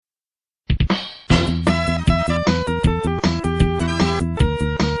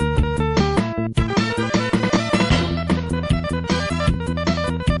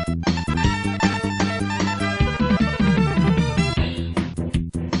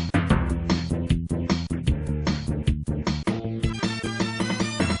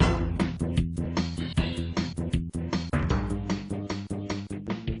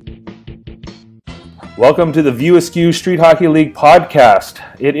Welcome to the View Askew Street Hockey League podcast.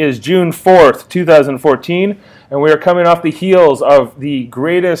 It is June 4th, 2014, and we are coming off the heels of the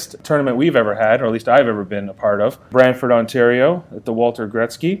greatest tournament we've ever had, or at least I've ever been a part of, Brantford, Ontario, at the Walter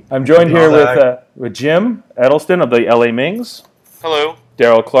Gretzky. I'm joined here with Jim Edelston of the LA Mings. Hello.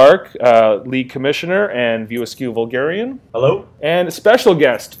 Daryl Clark, League Commissioner and View Askew Vulgarian. Hello. And a special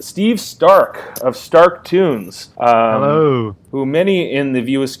guest, Steve Stark of Starktoons. Hello. Who many in the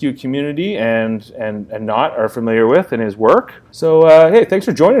View Askew community and not are familiar with in his work. So, hey, thanks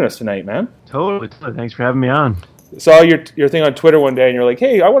for joining us tonight, man. Totally. Thanks for having me on. Saw your thing on Twitter one day, and you're like,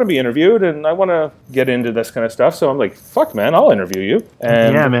 hey, I want to be interviewed, and I want to get into this kind of stuff. So I'm like, fuck, man, I'll interview you.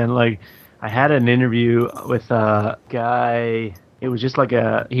 And yeah, man, I had an interview with a guy. It was just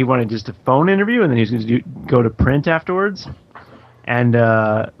he wanted just a phone interview, and then he was going to go to print afterwards. And,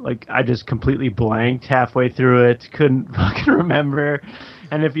 I just completely blanked halfway through it, couldn't fucking remember.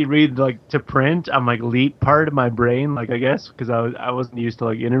 And if you read, to print, I'm, leap part of my brain, I guess, because I wasn't used to,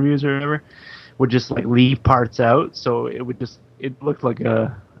 interviews or whatever, would just, leave parts out. So it looked like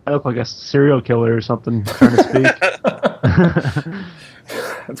I looked like a serial killer or something trying to speak.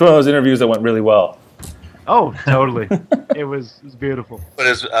 It's one of those interviews that went really well. Oh, totally. It was beautiful. Put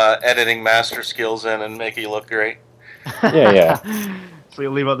his editing master skills in and make you look great. Yeah. So you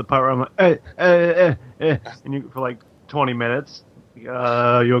leave out the part where I'm like, and you for 20 minutes. You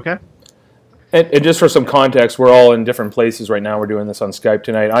okay? And just for some context, we're all in different places right now. We're doing this on Skype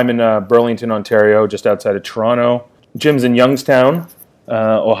tonight. I'm in Burlington, Ontario, just outside of Toronto. Jim's in Youngstown,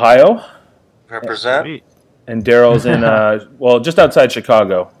 Ohio. Represent. Sweet. And Daryl's in, just outside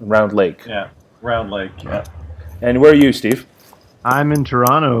Chicago, Round Lake. Yeah, Round Lake, yeah. And where are you, Steve? I'm in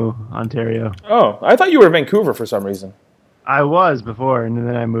Toronto, Ontario. Oh, I thought you were in Vancouver for some reason. I was before, and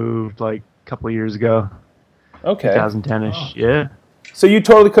then I moved a couple of years ago. Okay. 2010-ish, yeah. So you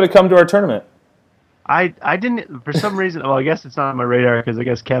totally could have come to our tournament. I didn't, for some reason, well, I guess it's not on my radar because I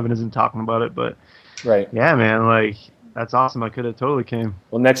guess Kevin isn't talking about it, but Right. Yeah, man, that's awesome. I could have totally came.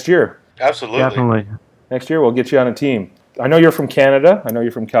 Well, next year. Absolutely. Definitely. Next year, we'll get you on a team. I know you're from Canada. I know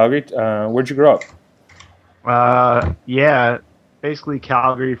you're from Calgary. Where'd you grow up? Yeah, basically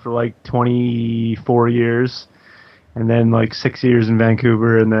Calgary for 24 years, and then 6 years in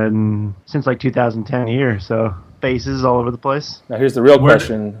Vancouver, and then since 2010 here, so bases all over the place. Now, here's the real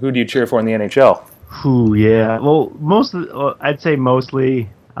question. Who do you cheer for in the NHL? Ooh, yeah. Well, I'd say mostly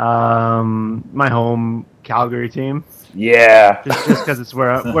my home Calgary team. Yeah. Just because it's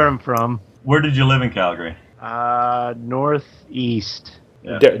where I'm from. Where did you live in Calgary? Northeast.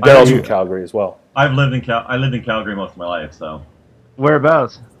 Yeah. Daryl's from Calgary as well. I lived in Calgary most of my life, so.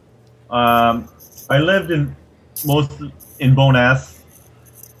 Whereabouts? I lived in Bowness.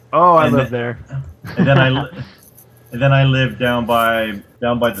 Oh, I lived there. And then I lived down by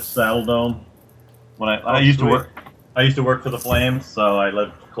the Saddle Dome. When I used to work for the Flames, so I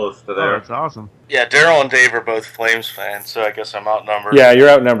lived close to there. Oh, that's awesome. Yeah, Daryl and Dave are both Flames fans, so I guess I'm outnumbered. Yeah, you're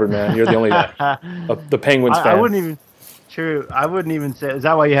outnumbered, man. You're the only the Penguins fan. I wouldn't even say. Is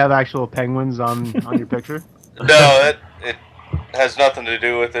that why you have actual penguins on your picture? No, it has nothing to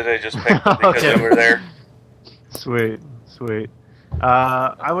do with it. I just picked it because they were there. Sweet.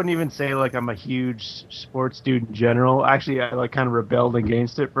 I wouldn't even say I'm a huge sports dude in general. Actually, I kind of rebelled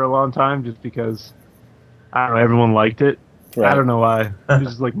against it for a long time just because I don't know, everyone liked it. Right. I don't know why. It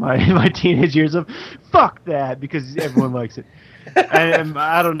was just my teenage years of fuck that because everyone likes it. And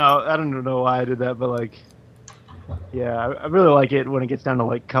I don't know why I did that, but yeah, I really like it when it gets down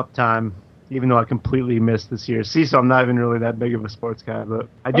to cup time. Even though I completely missed this year. See, so I'm not even really that big of a sports guy, but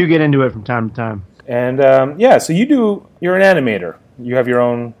I do get into it from time to time. And so you're an animator. You have your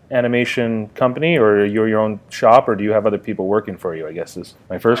own animation company, or you're your own shop, or do you have other people working for you? I guess is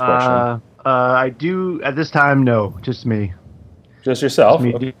my first question. I do at this time. No, just me. Just yourself?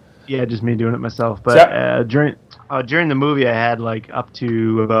 Just me doing it myself. But during the movie, I had up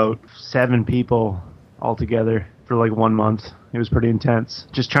to about 7 people altogether for 1 month. It was pretty intense.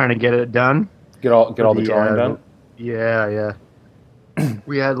 Just trying to get it done. Get all the drawing done. Yeah.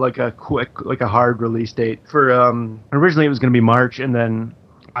 We had a hard release date for. Originally, it was going to be March, and then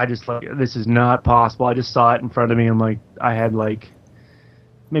I just this is not possible. I just saw it in front of me, and I had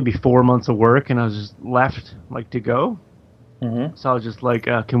maybe 4 months of work, and I was just left to go. Mm-hmm. So I was just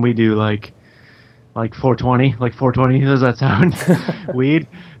can we do 420? 420? Does that sound? Weed?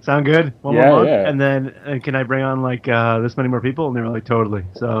 Sound good? One more month? Yeah. And then can I bring on this many more people? And they were totally.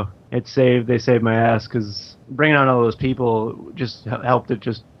 So they saved my ass because bringing on all those people just helped it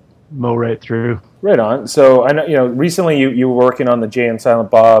just mow right through. Right on. So I know recently you were working on the Jay and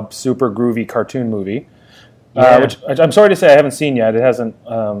Silent Bob super groovy cartoon movie, which I'm sorry to say I haven't seen yet. It hasn't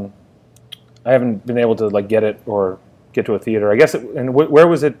I haven't been able to like get it or get to a theater. I guess. And where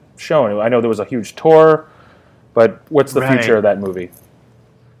was it shown? I know there was a huge tour, but what's the future of that movie?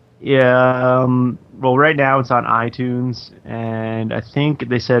 Yeah. Well, right now it's on iTunes, and I think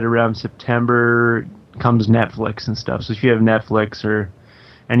they said around September comes Netflix and stuff. So if you have Netflix or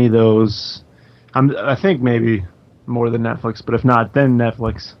any of those, I think maybe more than Netflix, but if not, then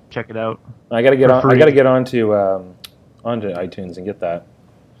Netflix. Check it out. I gotta get on. I gotta get onto iTunes and get that.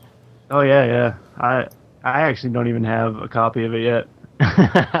 Oh yeah. I actually don't even have a copy of it yet.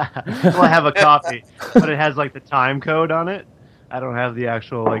 Well, I have a copy, but it has like the time code on it. I don't have the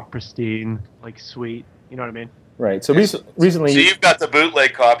actual like pristine like suite. You know what I mean? Right. So recently, so you've got the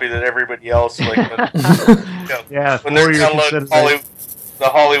bootleg copy that everybody else like. Yeah. When they're downloading the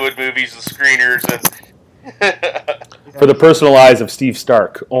Hollywood movies, the screeners, and for the personal eyes of Steve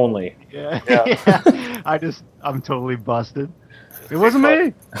Stark only. Yeah. I'm totally busted. It wasn't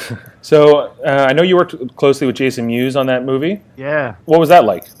me. So I know you worked closely with Jason Mewes on that movie. Yeah. What was that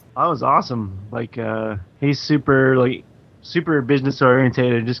like? That was awesome. Like he's super business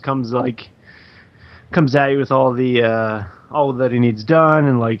oriented. Just comes at you with all that he needs done,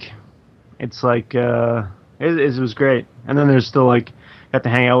 and like it's like it was great. And then there's still like got to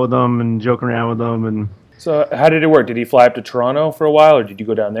hang out with him and joke around with him. And so how did it work? Did he fly up to Toronto for a while, or did you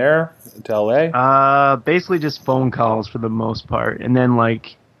go down there to LA? Basically just phone calls for the most part, and then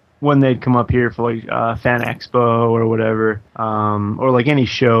like when they'd come up here for like Fan Expo or whatever, or like any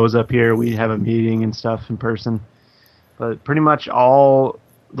shows up here, we'd have a meeting and stuff in person. But pretty much the whole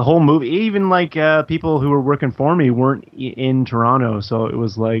movie, even like people who were working for me weren't in Toronto, so it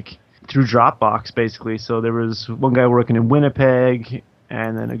was like through Dropbox basically. So there was one guy working in Winnipeg,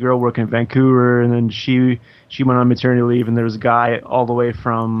 and then a girl working in Vancouver, and then she went on maternity leave, and there was a guy all the way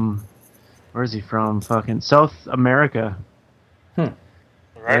from, where is he from? Fucking South America.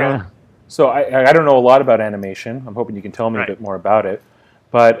 Right Yeah. on. So I don't know a lot about animation. I'm hoping you can tell me a bit more about it.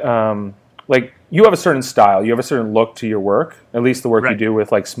 But like you have a certain style, you have a certain look to your work, at least the work you do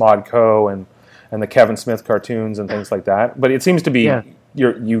with like Smodco and the Kevin Smith cartoons and things like that. But it seems to be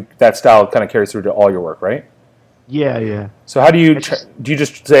that style kind of carries through to all your work, right? Yeah. So how do you do you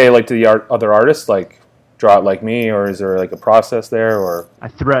just say like to the other artists like draw it like me, or is there like a process there, or I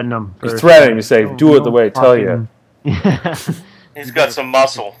threaten them. You threaten them, you say do it the way I tell you. Yeah. He's got some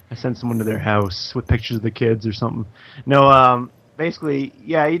muscle. I send someone to their house with pictures of the kids or something. No, basically,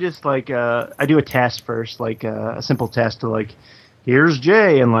 yeah, you just like I do a test first, like a simple test to like, here's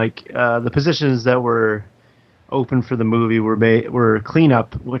Jay, and like the positions that were open for the movie were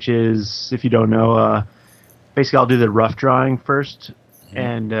cleanup, which is, if you don't know, basically I'll do the rough drawing first,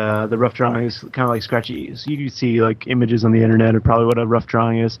 and the rough drawing is kind of like scratchy. So you can see like images on the internet of probably what a rough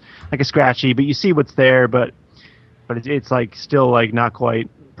drawing is, like a scratchy, but you see what's there, but it's like still like not quite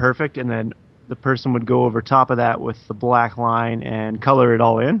perfect, and then the person would go over top of that with the black line and color it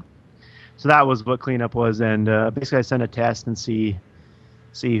all in. So that was what cleanup was, and basically I sent a test and see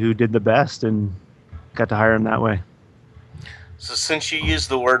who did the best, and got to hire him that way. So since you use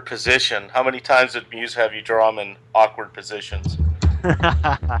the word position, how many times did Muse have you draw him in awkward positions?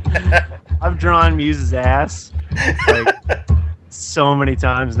 I've drawn Muse's ass like so many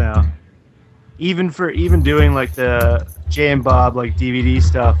times now. Even doing like the Jay and Bob like DVD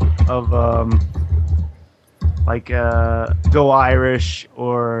stuff of like Go Irish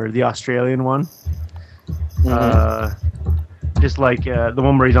or the Australian one. Just like the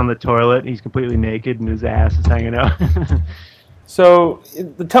one where he's on the toilet, he's completely naked and his ass is hanging out. So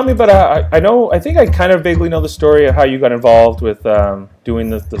tell me about I think I kind of vaguely know the story of how you got involved with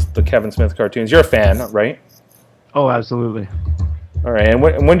doing the Kevin Smith cartoons. You're a fan, right? Oh, absolutely. All right, and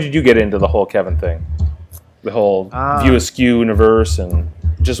when did you get into the whole Kevin thing? The whole View Askew universe, and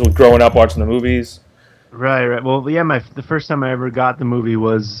just with growing up watching the movies? Right. Well, yeah, the first time I ever got the movie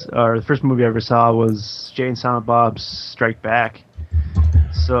the first movie I ever saw was Jay and Silent Bob's Strike Back.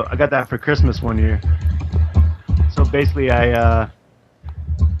 So I got that for Christmas one year. So basically I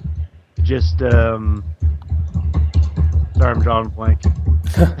just, sorry, I'm drawing a blank.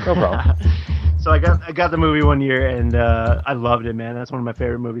 No problem. So I got the movie one year, and I loved it, man. That's one of my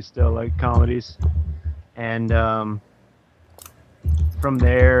favorite movies still, like comedies. And from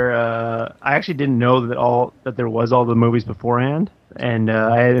there, I actually didn't know that there was all the movies beforehand, and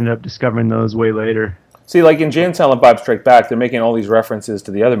I ended up discovering those way later. See, like in Jay and Silent Bob Strike Back, they're making all these references to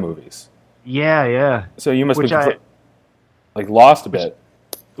the other movies. Yeah. So you must be like lost a bit.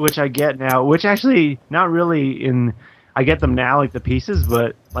 Which I get now. Which actually not really in. I get them now, like the pieces,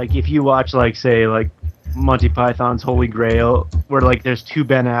 but like if you watch, like say, like Monty Python's Holy Grail, where like there's two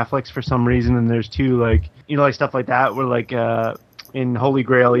Ben Afflecks for some reason, and there's two like like stuff like that, where like in Holy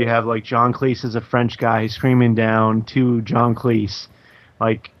Grail, you have like John Cleese as a French guy screaming down to John Cleese,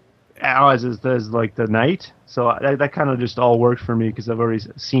 like as like the knight. So that kind of just all worked for me because I've already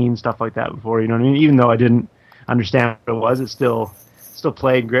seen stuff like that before. You know what I mean? Even though I didn't understand what it was, it still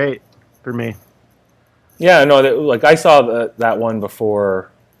played great for me. Yeah, no, like I saw that one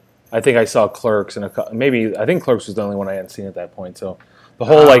before. I think I saw Clerks, and I think Clerks was the only one I hadn't seen at that point. So the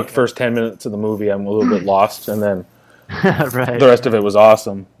whole first 10 minutes of the movie, I'm a little bit lost, and then right. The rest of it was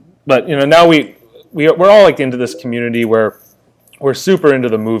awesome. But now we're all like into this community where we're super into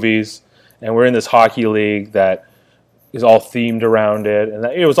the movies, and we're in this hockey league that is all themed around it, and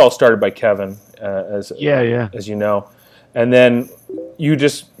it was all started by Kevin, as you know. And then you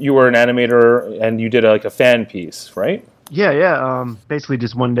were an animator, and you did a fan piece, right? Yeah. Basically,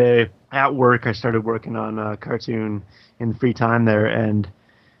 just one day at work, I started working on a cartoon in the free time there, and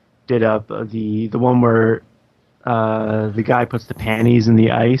did up the one where the guy puts the panties in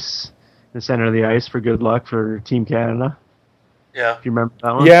the ice, the center of the ice for good luck for Team Canada. Yeah. Do you remember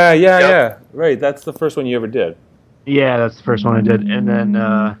that one? Yeah. Right, that's the first one you ever did. Yeah, that's the first one I did, and then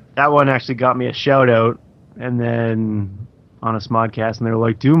that one actually got me a shout out, and then on a Smodcast, and they were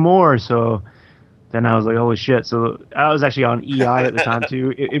like, "Do more." So then I was like, "Holy shit!" So I was actually on EI at the time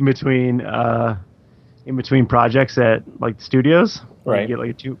too, in between projects at like the studios. Right. You get like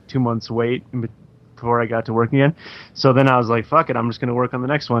a two months wait before I got to work again. So then I was like, "Fuck it, I'm just gonna work on the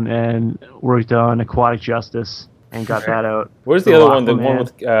next one," and worked on Aquatic Justice. And got that out. Where's the other one? The one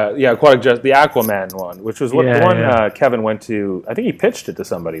with Aquatic Justice, the Aquaman one, which was the one Kevin went to. I think he pitched it to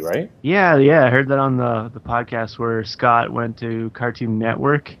somebody, right? Yeah. I heard that on the podcast where Scott went to Cartoon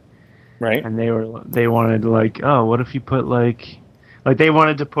Network, right? And they wanted like, oh, what if you put like they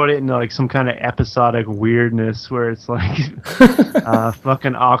wanted to put it in like some kind of episodic weirdness where it's like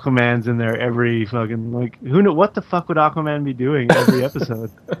fucking Aquaman's in there every fucking who know what the fuck would Aquaman be doing every episode?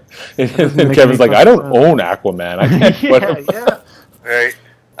 And Kevin's like, I don't own Aquaman. I can't put him. Right.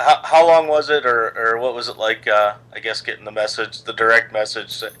 How long was it, or what was it like? I guess getting the message, the direct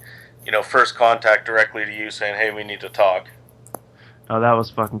message, that, first contact directly to you saying, "Hey, we need to talk." Oh, that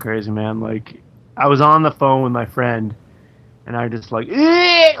was fucking crazy, man. Like, I was on the phone with my friend. And I just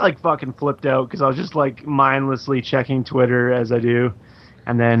fucking flipped out because I was just like mindlessly checking Twitter as I do,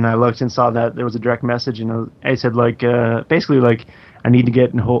 and then I looked and saw that there was a direct message, and I said basically I need to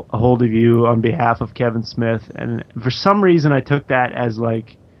get a hold of you on behalf of Kevin Smith, and for some reason I took that as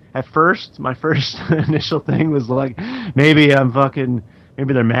at first my first initial thing was like maybe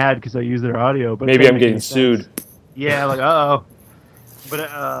they're mad because I use their audio, but maybe I'm getting sued. Yeah, but it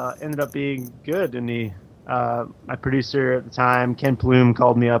ended up being good, and my producer at the time, Ken Plume,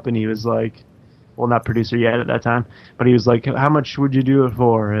 called me up and he was like, well, not producer yet at that time, but he was like, how much would you do it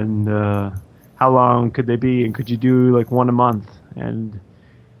for? And how long could they be? And could you do like one a month? And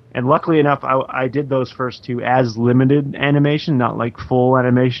luckily enough, I did those first two as limited animation, not like full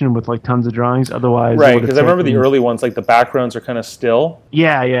animation with like tons of drawings. Otherwise, right? Because I remember the early ones, like the backgrounds are kind of still.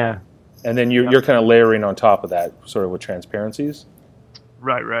 Yeah. And then you're kind of layering on top of that, sort of with transparencies.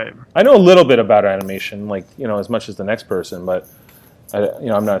 Right. I know a little bit about animation, as much as the next person, but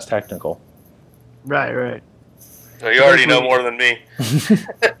I'm not as technical. Right. So you already know more than me.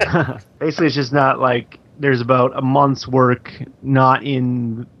 Basically, it's just not like there's about a month's work not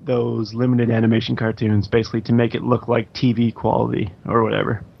in those limited animation cartoons, basically to make it look like TV quality or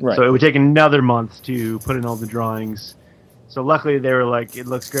whatever. Right. So it would take another month to put in all the drawings. So luckily, they were like, "It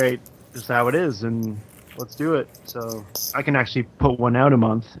looks great, just how it is," and let's do it. So I can actually put one out a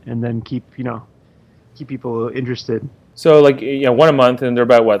month and then keep people interested. So one a month, and they're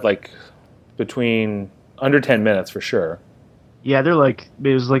about between under 10 minutes for sure. Yeah, they're it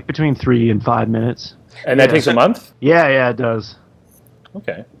was between 3 and 5 minutes. And that takes a month? Yeah, it does.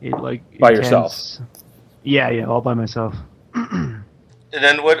 Okay. By yourself? Yeah, all by myself. And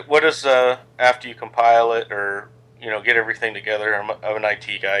then what is after you compile it or get everything together? I'm an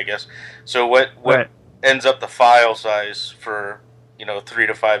IT guy, I guess. So what ends up the file size for 3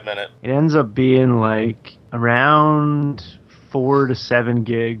 to 5 minute? It ends up being around 4 to 7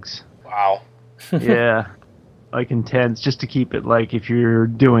 gigs. Wow. Yeah, intense, just to keep it if you're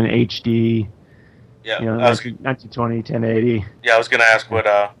doing HD. Yeah, 1920, 1080. Yeah, I was gonna ask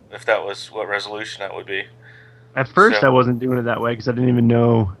what resolution that would be. At first, I wasn't doing it that way because I didn't even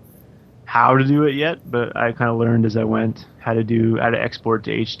know how to do it yet. But I kind of learned as I went how to export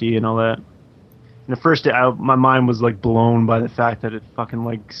to HD and all that. And at first, my mind was blown by the fact that it's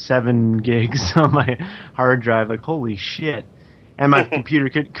fucking 7 gigs on my hard drive. Holy shit! And my computer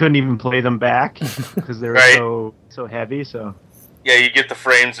couldn't even play them back because they were so heavy. So Yeah, you get the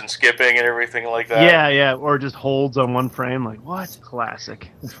frames and skipping and everything like that. Yeah, or just holds on one frame. Like, what? Classic.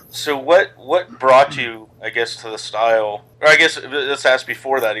 So what brought you, I guess, to the style? Or I guess let's ask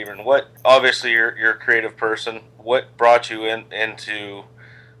before that even. Obviously you're a creative person. What brought you into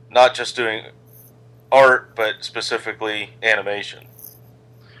not just doing art, but specifically animation?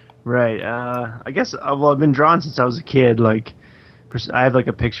 Right. I guess, well, I've been drawing since I was a kid. Like, I have like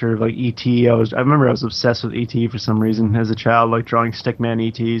a picture of like E.T. I remember I was obsessed with E.T. for some reason as a child, like drawing stickman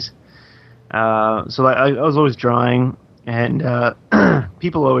E.T.s. So I was always drawing, and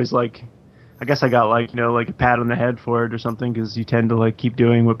people always like, I guess I got like, like a pat on the head for it or something, because you tend to like keep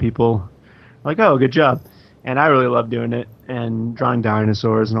doing what people are like, oh, good job. And I really love doing it and drawing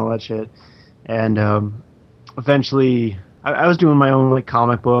dinosaurs and all that shit. And eventually I was doing my own like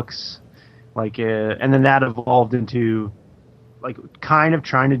comic books, like, and then that evolved into like kind of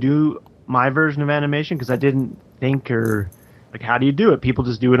trying to do my version of animation, because I didn't think, or like, how do you do it? People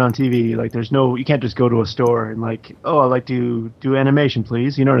just do it on TV. Like, you can't just go to a store and like, oh, I'd like to do animation,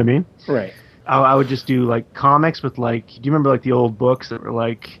 please. You know what I mean? Right. I would just do like comics with like, do you remember like the old books that were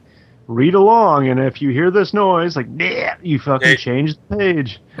like, read along, and if you hear this noise, like, yeah, you fucking change the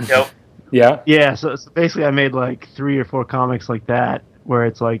page. Yep. Yeah. Yeah. So basically, I made like 3 or 4 comics like that, where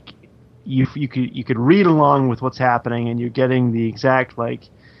it's like, you could read along with what's happening, and you're getting the exact like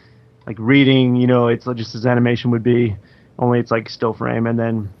reading, it's just as animation would be, only it's like still frame. And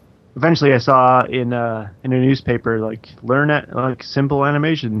then eventually I saw in a newspaper, like, learn like simple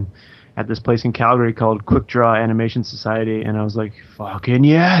animation at this place in Calgary called Quick Draw Animation Society, and I was like, fucking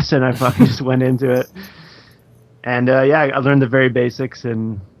yes, and I fucking just went into it. And I learned the very basics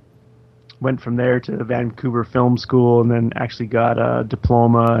and went from there to the Vancouver Film School, and then actually got a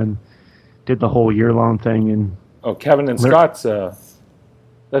diploma and did the whole year-long thing. And Kevin and Scott's,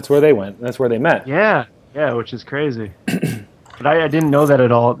 that's where they went. That's where they met. Yeah, which is crazy. But I didn't know that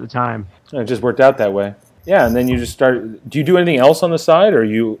at all at the time. It just worked out that way. Yeah, and then you just started. Do you do anything else on the side, or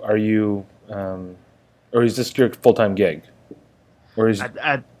or is this your full-time gig? Or is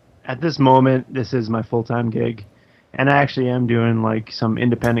at this moment, this is my full-time gig, and I actually am doing like some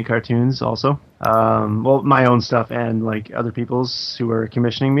independent cartoons also. Well, my own stuff and like other people's who are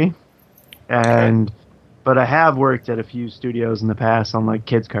commissioning me. But I have worked at a few studios in the past on like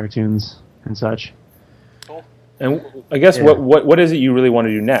kids' cartoons and such. Cool. And I guess what is it you really want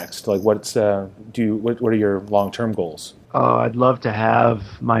to do next? Like, what are your long-term goals? Oh, I'd love to have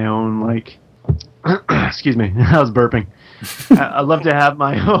my own like. Excuse me, I was burping. I'd love to have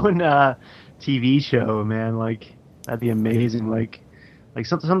my own TV show, man. Like, that'd be amazing. Like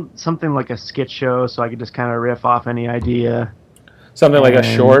something like a skit show, so I could just kind of riff off any idea. Something like a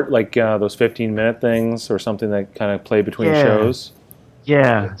short, like those 15-minute things, or something that kind of play between shows.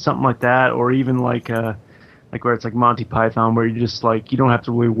 Yeah, something like that, or even like where it's like Monty Python, where you just like, you don't have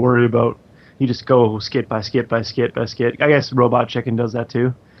to really worry about. You just go skit by skit by skit by skit. I guess Robot Chicken does that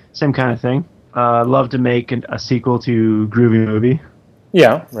too. Same kind of thing. Love to make a sequel to Groovy Movie.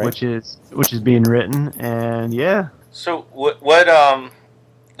 Yeah, right. Which is being written, and yeah. So what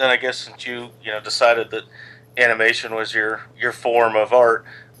then I guess since you decided that animation was your form of art,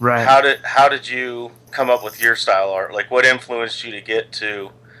 right? How did you come up with your style art? Like, what influenced you to get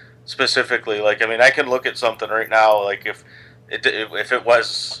to specifically? Like, I mean, I can look at something right now, like if it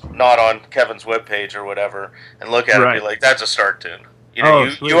was not on Kevin's webpage or whatever, and look at it and be like, that's a Starktoon.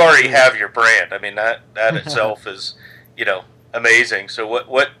 You already have your brand. I mean, that itself is, amazing. So what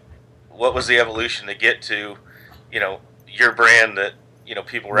was the evolution to get to, your brand that,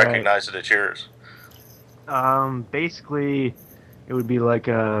 people recognize that it's yours? Basically, it would be like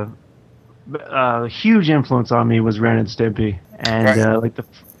a huge influence on me was Ren and Stimpy, and like the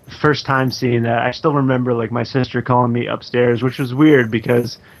first time seeing that, I still remember like my sister calling me upstairs, which was weird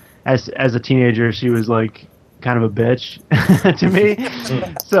because as a teenager she was like kind of a bitch to me.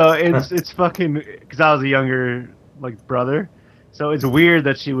 So it's fucking, because I was a younger like brother. So it's weird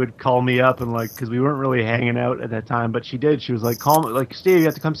that she would call me up and like, because we weren't really hanging out at that time, but she did. She was like, call me, like, Steve, you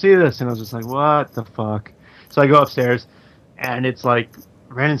have to come see this. And I was just like, what the fuck? So I go upstairs, and it's like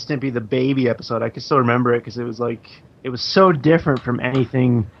Ren and Stimpy the baby episode. I can still remember it because it was like, it was so different from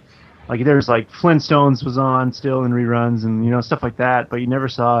anything. Like, there's like Flintstones was on still in reruns and stuff like that, but you never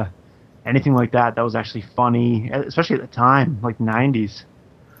saw anything like that was actually funny, especially at the time, like 90s.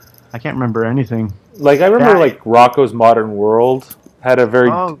 I can't remember anything. Like, I remember like Rocko's Modern World had a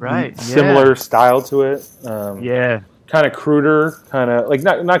very similar style to it. Kind of cruder, kind of like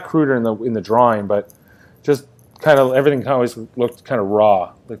not cruder in the drawing, but just kind of everything always looked kind of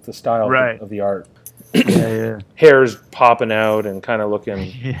raw, like the style of the art. Hairs popping out and kind of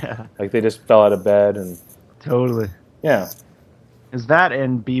looking like they just fell out of bed and totally. Yeah. Is that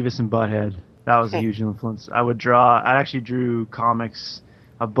and Beavis and Butthead. That was a huge influence. I actually drew comics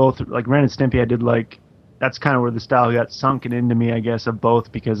of both, like Ren and Stimpy. I did that's kind of where the style got sunken into me, I guess, of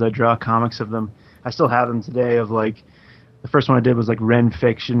both, because I draw comics of them. I still have them today of the first one I did was Ren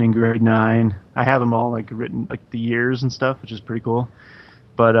Fiction in grade 9. I have them all written the years and stuff, which is pretty cool.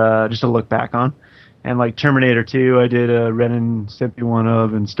 But just to look back on. And Terminator 2, I did a Ren and Stimpy one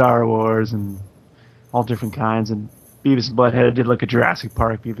of, and Star Wars and all different kinds, and Beavis and Butthead, I did a Jurassic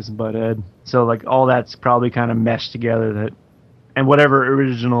Park Beavis and Butthead. So all that's probably kind of meshed together, and whatever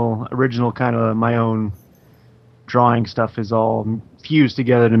original kind of my own drawing stuff is all fused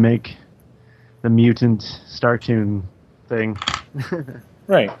together to make the mutant Starktoon thing.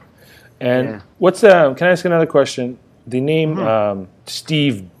 Right. And what's can I ask another question? The name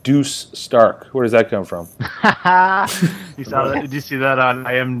Steve Deuce Stark, where does that come from? You saw that? Did you see that on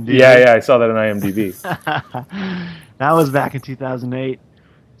IMDb? Yeah, I saw that on IMDb. That was back in 2008.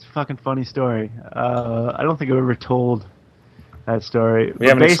 It's a fucking funny story. I don't think I've ever told that story. We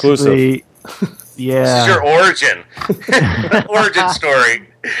have an exclusive. Yeah. This is your origin story.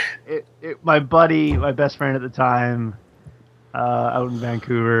 My buddy, my best friend at the time, out in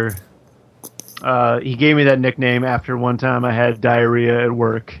Vancouver, he gave me that nickname after one time I had diarrhea at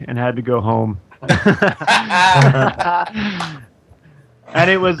work and had to go home. And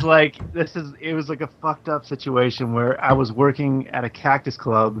it was it was a fucked up situation where I was working at a Cactus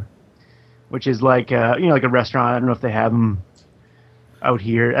Club, which is a restaurant. I don't know if they have them out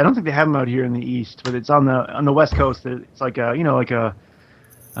here. I don't think they have them out here in the East, but it's on the West Coast. It's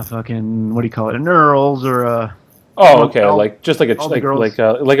a fucking, what do you call it? An Earl's or a... Oh, okay. Like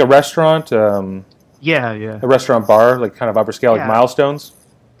a restaurant. Yeah. A restaurant bar, kind of upper scale, like Milestones.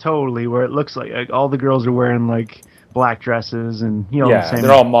 Totally, where it looks like all the girls are wearing black dresses and the same.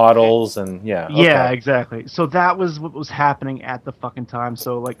 They're all models and yeah. Okay. Yeah, exactly. So that was what was happening at the fucking time.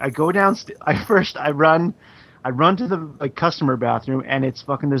 So I go downstairs. I run to the customer bathroom, and it's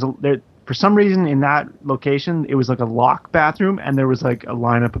fucking there. For some reason in that location, it was a lock bathroom, and there was a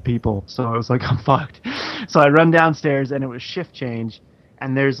lineup of people. So I was I'm fucked. So I run downstairs, and it was shift change,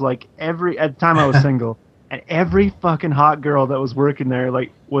 and there's at the time I was single, and every fucking hot girl that was working there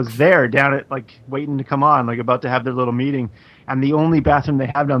was there down at waiting to come on, about to have their little meeting. And the only bathroom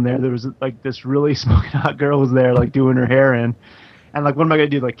they have down there was this really smoking hot girl was there doing her hair in. And what am I gonna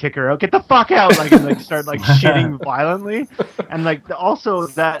do? Kick her out? Get the fuck out! And start shitting violently. And also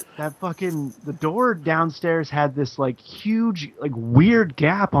that fucking the door downstairs had this huge weird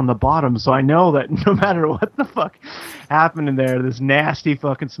gap on the bottom. So I know that no matter what the fuck happened in there, this nasty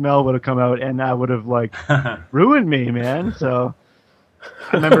fucking smell would have come out, and that would have ruined me, man. So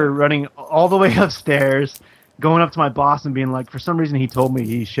I remember running all the way upstairs, going up to my boss and being for some reason he told me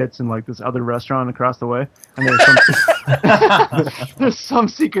he shits in this other restaurant across the way, and there's some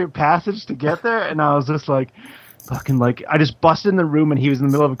secret passage to get there, and I was just I just busted in the room, and he was in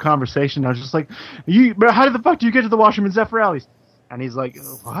the middle of a conversation. I was just how the fuck do you get to the washroom in Zephyr Alley's? And he's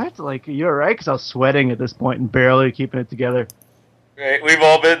what? You alright? Because I was sweating at this point and barely keeping it together. Right, we've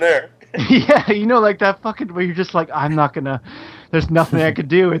all been there. Yeah, that fucking where you're just I'm not gonna. There's nothing I could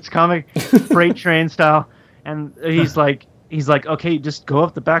do. It's coming, freight train style. And he's like, okay, just go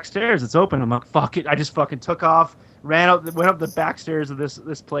up the back stairs. It's open. I'm like, fuck it. I just fucking took off, went up the back stairs of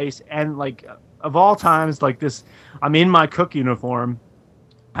this place, and of all times, this, I'm in my cook uniform.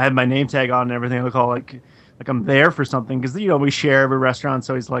 I have my name tag on and everything. I look all like I'm there for something because we share every restaurant.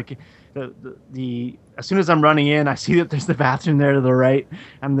 So he's the as soon as I'm running in, I see that there's the bathroom there to the right,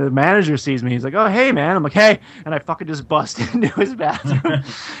 and the manager sees me. He's like, oh hey man. I'm like, hey, and I fucking just bust into his bathroom,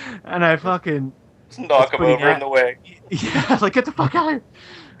 and I fucking. Knock him over in the way. Yeah, get the fuck out of here.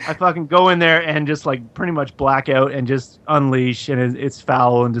 I fucking go in there and just pretty much black out and just unleash, and it's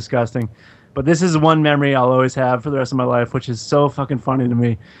foul and disgusting. But this is one memory I'll always have for the rest of my life, which is so fucking funny to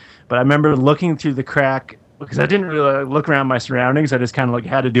me. But I remember looking through the crack, because I didn't really look around my surroundings. I just kind of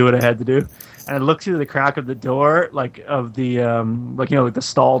had to do what I had to do. And I looked through the crack of the door, of the, the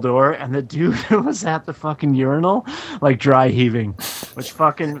stall door, and the dude was at the fucking urinal, dry heaving, which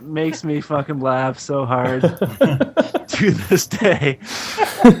fucking makes me fucking laugh so hard to this day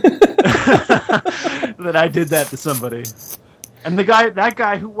that I did that to somebody. And that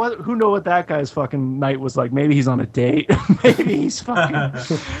guy, who know what that guy's fucking night was like? Maybe he's on a date. Maybe he's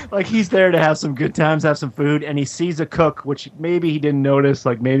fucking, he's there to have some good times, have some food, and he sees a cook, which maybe he didn't notice,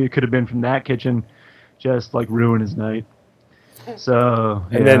 maybe it could have been from that kitchen, just, ruin his night. So,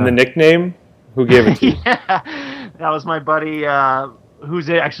 And then the nickname? Who gave it to you? Yeah, that was my buddy, who's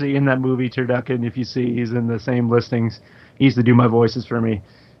actually in that movie, Turducken, if you see, he's in the same listings. He used to do my voices for me.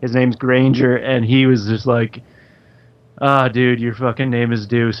 His name's Granger, and he was just dude, your fucking name is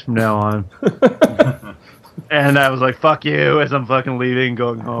Deuce from now on. And I was like, fuck you, as I'm fucking leaving,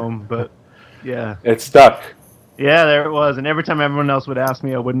 going home. But, yeah. It stuck. Yeah, there it was. And every time everyone else would ask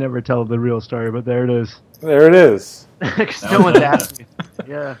me, I would never tell the real story, but there it is. There it is. No one's asked me.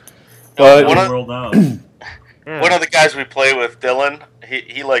 Yeah. But The world knows. Yeah. One of the guys we play with, Dylan,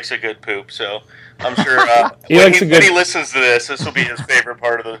 he likes a good poop, so I'm sure when he listens to this will be his favorite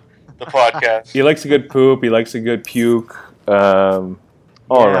part of the podcast. He likes a good poop. He likes a good puke. All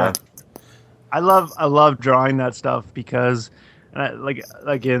around. I love drawing that stuff because,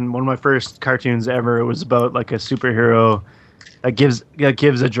 like in one of my first cartoons ever, it was about like a superhero that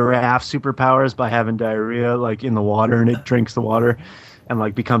gives a giraffe superpowers by having diarrhea like in the water, and it drinks the water and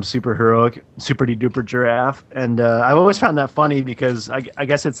like becomes super heroic, super duper giraffe. And I've always found that funny because I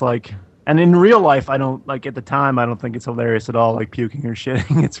guess it's like, and in real life I don't like at the time I don't think it's hilarious at all, like puking or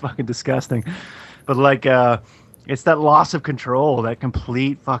shitting. It's fucking disgusting. But like it's that loss of control, that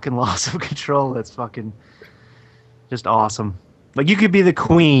complete fucking loss of control that's fucking just awesome. Like, you could be the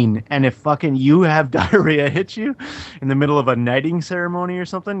queen, and if fucking you have diarrhea hit you in the middle of a knighting ceremony or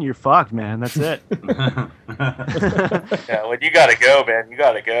something, you're fucked, man. That's it. Yeah, when you gotta go, man, you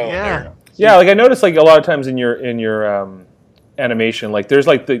gotta go. Yeah. Yeah, like I noticed, like a lot of times in your animation, like there's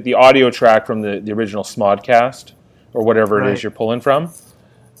like the audio track from the original Smodcast or whatever it is you're pulling from.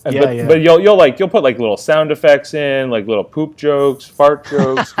 But you'll put like little sound effects in, like little poop jokes, fart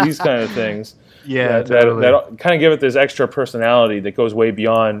jokes, these kind of things. Yeah, that kind of give it this extra personality that goes way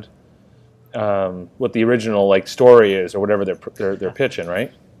beyond what the original like story is or whatever they're pitching,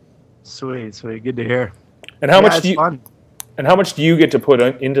 right? Sweet, good to hear. And how much do you get to put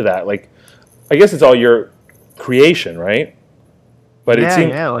into that? Like, I guess it's all your creation, right? But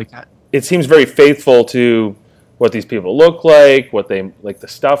it seems very faithful to what these people look like, what they like, the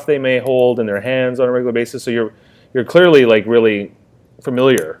stuff they may hold in their hands on a regular basis. So you're clearly like really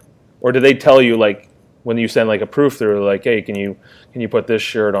familiar. Or do they tell you, like, when you send like a proof through, like, hey, can you put this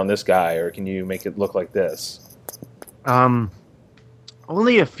shirt on this guy, or can you make it look like this?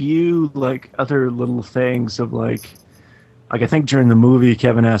 Only a few like other little things of like I think during the movie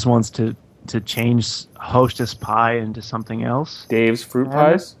Kevin asked once to change Hostess Pie into something else. Dave's Fruit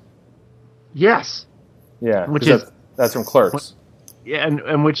Pies? Yes. Yeah, which that's from Clerks. Yeah,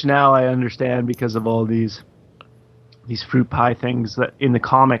 and which now I understand because of all these fruit pie things that in the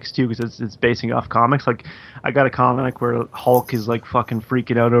comics too, because it's basing off comics. Like, I got a comic where Hulk is like fucking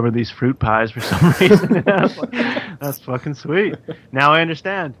freaking out over these fruit pies for some reason. That's fucking sweet. Now I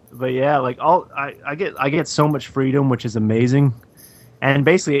understand. But yeah, like I get so much freedom, which is amazing. And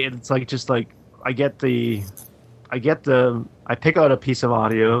basically, it's like just like I pick out a piece of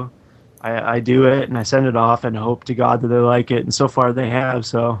audio, I do it, and I send it off, and hope to God that they like it. And so far, they have.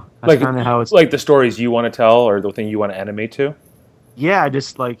 So that's kind of how it's like the stories you want to tell, or the thing you want to animate to. Yeah,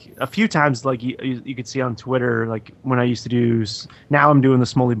 just like a few times, like you could see on Twitter, like when I used to do. Now I'm doing the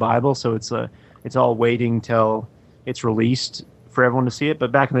Smoley Bible, so it's all waiting till it's released for everyone to see it.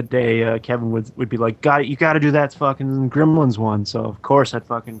 But back in the day, Kevin would be like, you got to do that fucking Gremlins one. So of course I'd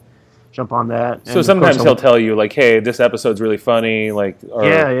fucking jump on that. So sometimes he'll tell you like, hey, this episode's really funny. Like,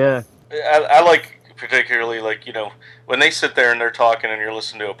 yeah. I like particularly, like, you know, when they sit there and they're talking and you're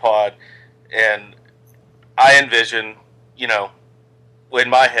listening to a pod, and I envision, you know, in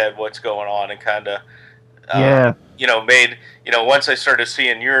my head what's going on, and kind of, you know, made, you know, once I started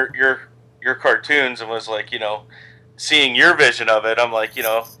seeing your cartoons and was like, you know, seeing your vision of it, I'm like, you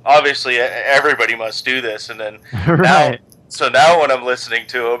know, obviously everybody must do this, and then right. now when I'm listening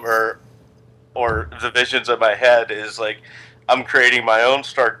to them or the visions of my head is like, I'm creating my own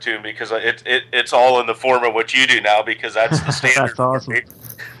Starktoon because it's all in the form of what you do now, because that's the standard. That's awesome.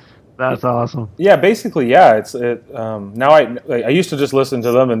 That's awesome. Yeah, basically, yeah. Now I used to just listen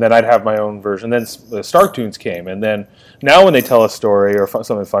to them, and then I'd have my own version. Then the Starktoons came, and then now when they tell a story or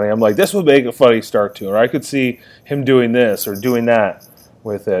something funny, I'm like, this would make a funny Starktoon, or I could see him doing this or doing that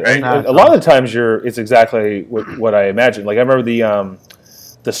with it. Right. And a lot of the times, it's exactly what I imagined. Like, I remember the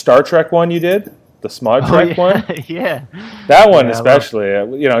Star Trek one you did. The Smod Trek one, yeah, that one especially.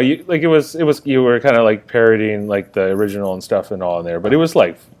 You know, it was you were kind of like parodying like the original and stuff and all in there, but it was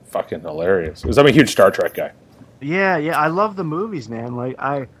like fucking hilarious. I'm a huge Star Trek guy. Yeah, I love the movies, man. Like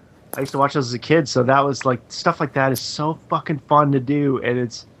I used to watch those as a kid, so that was like stuff like that is so fucking fun to do,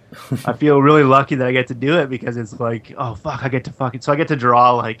 and I feel really lucky that I get to do it, because it's like, oh fuck, I get to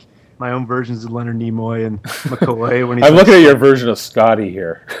draw like my own versions of Leonard Nimoy and McCoy when he's I'm looking at your version of Scotty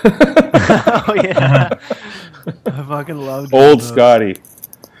here. Oh yeah, I fucking love old Scotty.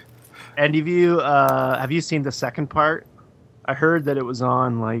 And have you seen the second part? I heard that it was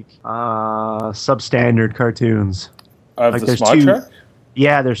on like substandard cartoons. Of like the there's Smog two. track?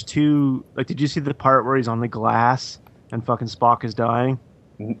 Yeah, there's two. Like, did you see the part where he's on the glass and fucking Spock is dying?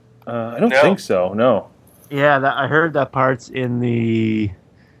 I don't No. think so. No. Yeah, I heard that part's in the.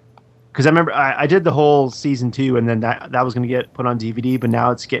 Because I remember I did the whole season 2, and then that was going to get put on DVD, but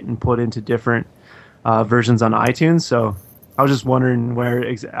now it's getting put into different versions on iTunes. So I was just wondering where.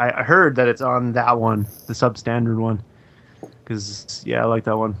 I heard that it's on that one, the substandard one. Because I like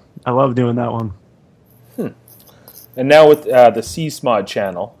that one. I love doing that one. And now with the C-Smod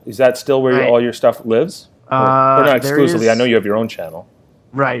channel, is that still where Right. all your stuff lives? Or not exclusively. I know you have your own channel.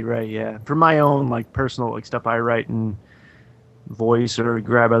 Right, yeah. For my own like personal like stuff I write and voice or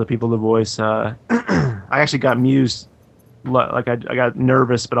grab other people to voice. I actually got mused. Like I got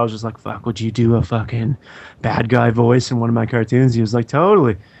nervous, but I was just like, "Fuck, would you do a fucking bad guy voice in one of my cartoons?" He was like,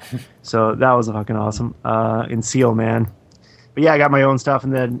 "Totally." So that was fucking awesome. In Seal Man, but yeah, I got my own stuff,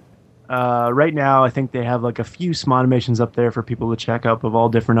 and then right now I think they have like a few Smodimations up there for people to check out of all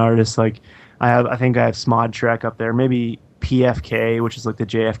different artists. Like I think I have Smod Trek up there, maybe PFK, which is like the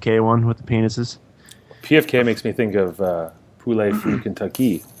JFK one with the penises. PFK makes me think of Poulet Fou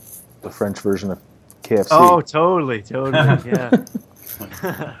Kentucky, the French version of KFC. Oh, totally, yeah.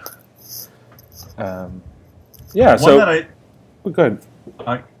 Yeah, so... One that good.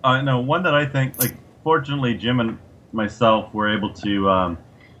 I know one that I think, like, fortunately, Jim and myself were able to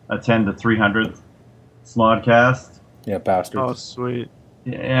attend the 300th Smodcast. Yeah, bastards. Oh, sweet.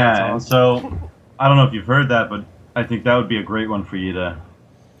 Yeah, That's and so I don't know if you've heard that, but I think that would be a great one for you to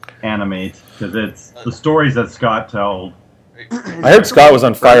animate, because it's the stories that Scott told. I heard Scott was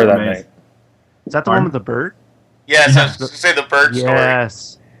on fire that Amazing. night. Is that the one with the bird? Yes, I was going to say the bird story.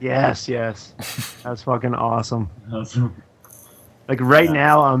 Yes. That's fucking awesome. Like right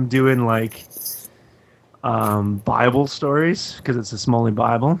now, I'm doing like Bible stories because it's a Smalley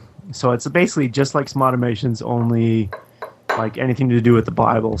Bible. So it's basically just like Smodimations, only like anything to do with the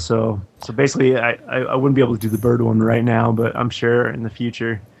Bible. So basically, I wouldn't be able to do the bird one right now, but I'm sure in the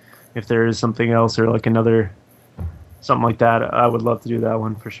future, if there is something else or like something like that, I would love to do that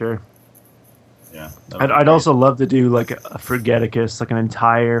one for sure. Yeah, I'd also love to do like a Forgeticus, like an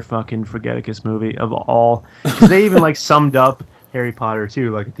entire fucking Forgeticus movie of all. 'Cause they even like summed up Harry Potter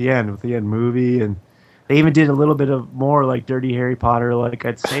too, like at the end with the end movie, and they even did a little bit of more like Dirty Harry Potter. Like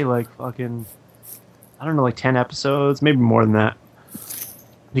I'd say like fucking, I don't know, like 10 episodes, maybe more than that.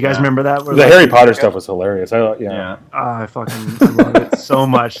 You guys remember that? The Harry Potter stuff was hilarious. yeah. I fucking love it so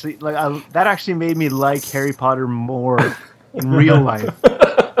much. See, like that actually made me like Harry Potter more in real life,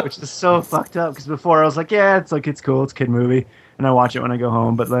 which is so fucked up. Because before I was like, yeah, it's cool, it's a kid movie, and I watch it when I go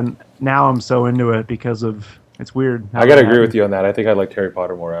home. But then now I'm so into it because of it's weird. I gotta agree with you on that. I think I liked Harry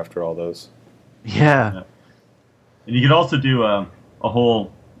Potter more after all those. Yeah. And you could also do a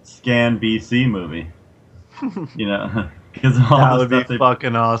whole Scan BC movie. You know, because That would be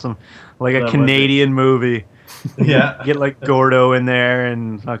fucking awesome. Like a Canadian movie. Yeah. Get like Gordo in there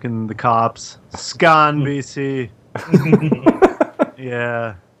and fucking the cops. Scan BC.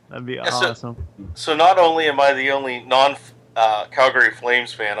 Yeah, that'd be awesome. So not only am I the only non-Calgary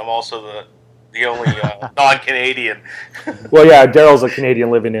Flames fan, I'm also the only non-Canadian. Well, yeah, Daryl's a Canadian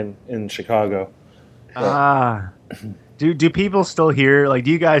living in Chicago. Do people still hear, like,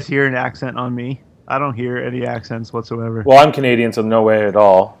 do you guys hear an accent on me? I don't hear any accents whatsoever. Well, I'm Canadian, so no way at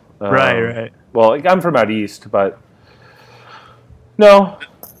all. Right. Well, I'm from out east, but no,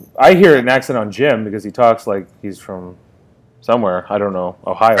 I hear an accent on Jim because he talks like he's from somewhere. I don't know,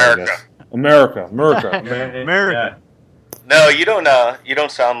 Ohio, America. I guess. America. Yeah. No, you don't. You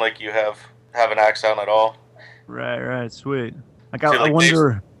don't sound like you have an accent at all. Right. Sweet. Like, See, I like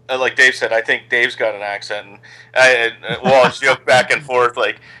wonder. Like Dave said, I think Dave's got an accent, and I'll joke back and forth,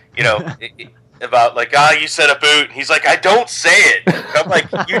 like, you know, about like, you said a boot. And he's like, I don't say it. And I'm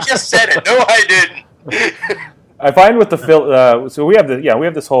like, you just said it. No, I didn't. I find with the so we have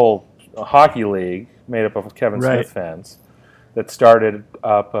this whole hockey league made up of Kevin Right. Smith fans that started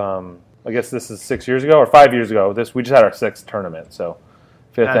up. I guess this is 6 years ago or 5 years ago. We just had our 6th tournament, so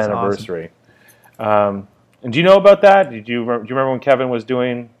 5th That's anniversary. And do you know about that? Do you remember when Kevin was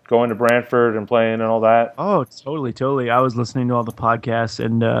going to Brantford and playing and all that? Oh, totally. I was listening to all the podcasts,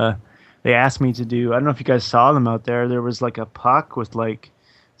 and they asked me to do. I don't know if you guys saw them out there. There was like a puck with like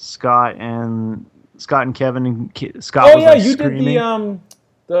Scott and Kevin and Scott. Oh was, yeah, like, you screaming. did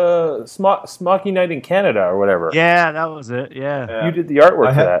the Smoky Night in Canada or whatever. Yeah, that was it. Yeah. You did the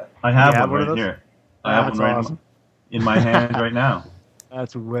artwork for that. I have You one have one of right those? here. I have That's one right awesome. in my hand right now.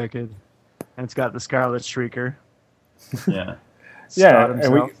 That's wicked. And it's got the Scarlet Streaker. Yeah. Yeah, Scott and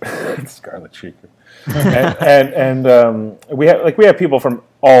himself. Scarlet Shrieker. and we have people from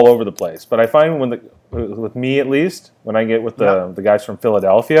all over the place. But I find with me at least, when I get with the guys from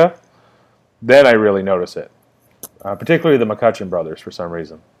Philadelphia, then I really notice it. Particularly the McCutcheon brothers for some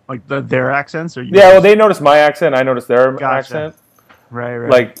reason. Like their accents, or well, they notice my accent, I notice their accent. Right.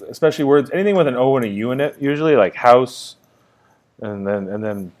 Like especially words, anything with an O and a U in it, usually like house, and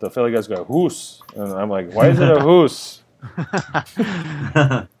then the Philly guys go hoose, and I'm like, why is it a hoose?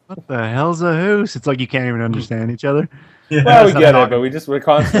 What the hell's a hoose? It's like you can't even understand each other. Yeah. Well, we get it, but we're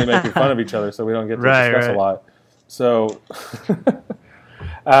constantly making fun of each other, so we don't get to discuss a lot. So,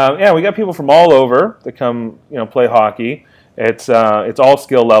 we got people from all over that come, play hockey. It's all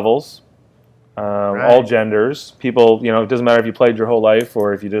skill levels, all genders. People, it doesn't matter if you played your whole life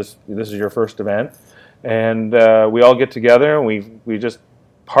or if this is your first event. And we all get together and we just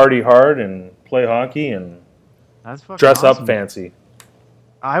party hard and play hockey and dress up fancy.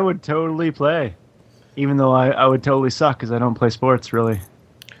 I would totally play, even though I would totally suck because I don't play sports really.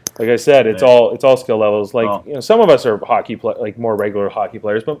 Like I said, it's all skill levels. Like some of us are like more regular hockey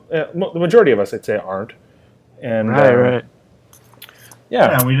players, but the majority of us, I'd say, aren't. And right.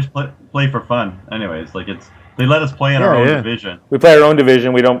 Yeah, we just play for fun. Anyways, like they let us play in our own division. We play our own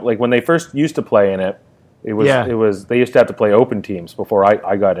division. We don't when they first used to play in it. It was they used to have to play open teams before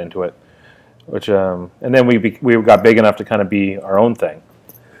I got into it, which and then we got big enough to kind of be our own thing.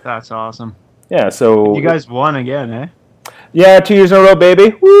 That's awesome. Yeah, so you guys won again, eh? Yeah, 2 years in a row,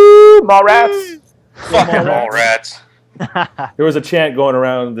 baby. Woo, Mallrats. Fuck Mallrats. There was a chant going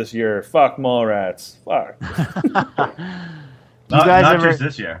around this year. Fuck Mallrats. Fuck. Not just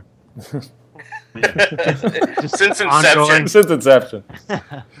this year. just since inception. Since inception.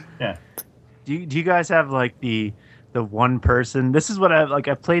 Yeah. Do you guys have like the one person? This is what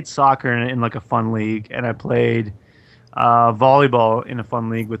I played soccer in like a fun league, and I played volleyball in a fun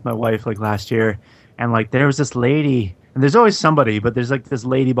league with my wife like last year, and like there was this lady, and there's always somebody, but there's like this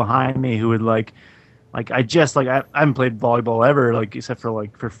lady behind me who would I haven't played volleyball ever, like except for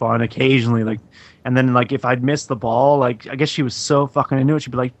for fun occasionally, like, and then like if I'd miss the ball, like I guess she was so fucking into it,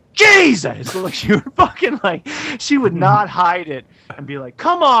 she'd be like, Jesus, like she would fucking she would not hide it and be like,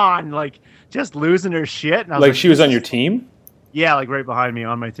 come on, like just losing her shit. And I was like she was on your team? Yeah, like right behind me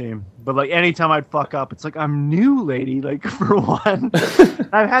on my team. But like anytime I'd fuck up, it's like, I'm new, lady, like for one.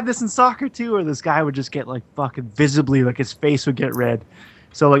 I've had this in soccer too, where this guy would just get like fucking visibly, like his face would get red.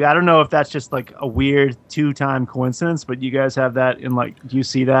 So like I don't know if that's just like a weird 2-time coincidence, but you guys have that in do you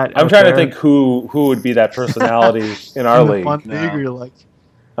see that? I'm trying to think who would be that personality in our league. Fun league, or like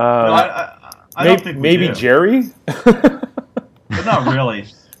I don't think maybe Jerry? But not really.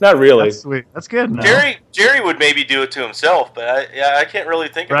 Not really. That's sweet. That's good. No. Jerry would maybe do it to himself, but I can't really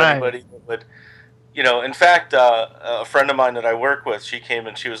think of anybody that would. In fact, a friend of mine that I work with, she came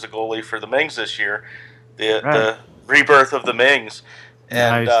and she was the goalie for the Mings this year, the rebirth of the Mings,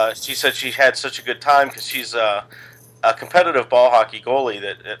 and she said she had such a good time because she's a competitive ball hockey goalie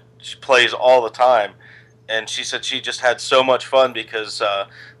that she plays all the time. And she said she just had so much fun because,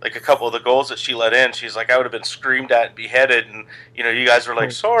 like, a couple of the goals that she let in, she's like, I would have been screamed at and beheaded. And, you guys were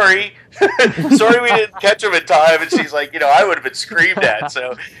like, sorry. Sorry we didn't catch him in time. And she's like, I would have been screamed at.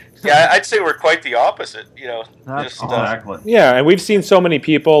 So, yeah, I'd say we're quite the opposite, Exactly. Yeah, and we've seen so many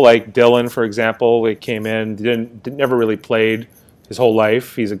people, like Dylan, for example, he came in, never really played his whole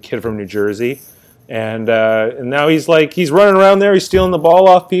life. He's a kid from New Jersey. And now he's running around there. He's stealing the ball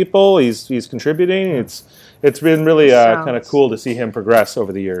off people. He's contributing. It's been really kind of cool to see him progress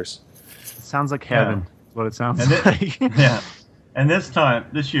over the years. It sounds like heaven. Is what it sounds like. Yeah. And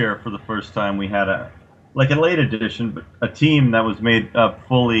this year, for the first time, we had a late edition, but a team that was made up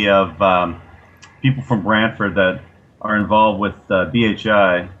fully of people from Brantford that are involved with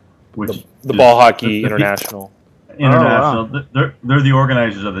BHI, which the Ball Hockey International. International. Oh, wow. They're the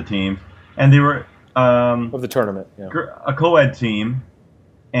organizers of the team, and they were of the tournament, a co-ed team,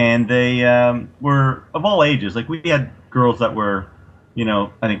 and they were of all ages. Like we had girls that were, I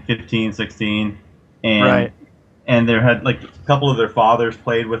think 15, 16, and and they had like a couple of their fathers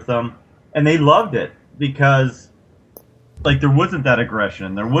played with them, and they loved it because like there wasn't that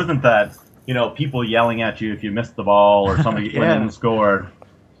aggression, there wasn't that people yelling at you if you missed the ball or somebody went in and scored,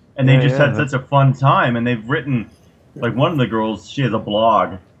 and they just had such a fun time. And they've written, like one of the girls, she has a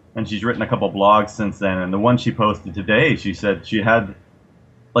blog. And she's written a couple blogs since then. And the one she posted today, she said she had,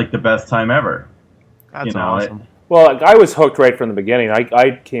 like, the best time ever. That's awesome. I was hooked right from the beginning.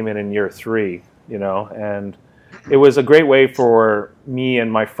 I came in year 3, and it was a great way for me and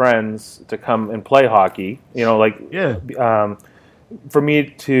my friends to come and play hockey. For me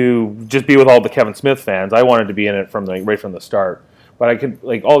to just be with all the Kevin Smith fans. I wanted to be in it right from the start. But I could,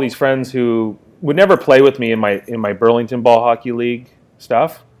 like, all these friends who would never play with me in my Burlington Ball Hockey League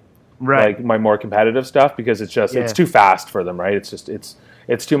stuff, Right. like my more competitive stuff, because it's too fast for them, right?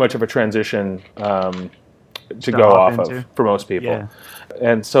 It's too much of a transition to go off of for most people. Yeah.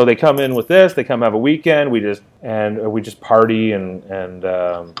 And so they come in with this. They come have a weekend. We just party and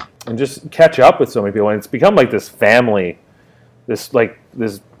just catch up with so many people. And it's become like this family, this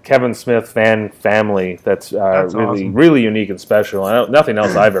Kevin Smith fan family that's really awesome. Really unique and special. Nothing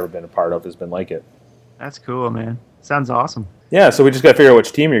else I've ever been a part of has been like it. That's cool, man. Sounds awesome. Yeah, so we just got to figure out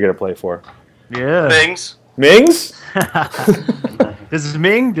which team you're going to play for. Yeah. Mings? Does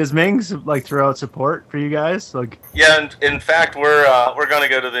Mings like throw out support for you guys? Like, yeah, and in fact, we're going to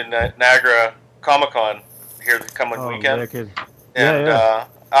go to the Niagara Comic-Con here the coming weekend. And I'll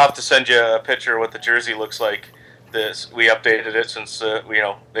have to send you a picture of what the jersey looks like. We updated it since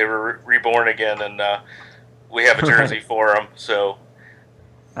they were reborn again, and we have a jersey for them. So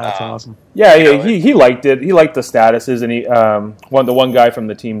that's awesome. Yeah, he liked it. He liked the statuses, and the one guy from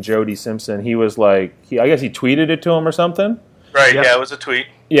the team, Jody Simpson, he was like, I guess he tweeted it to him or something. Right. Yep. Yeah, it was a tweet.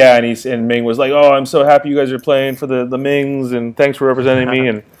 Yeah, and Ming was like, "Oh, I'm so happy you guys are playing for the Mings, and thanks for representing me."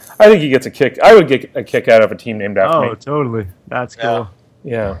 And I think he gets a kick. I would get a kick out of a team named after me. Oh, totally. That's cool.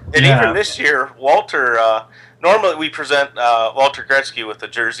 Yeah. And even this year, Walter. Normally we present Walter Gretzky with the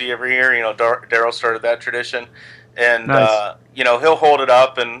jersey every year. You know, Daryl started that tradition, and nice. He'll hold it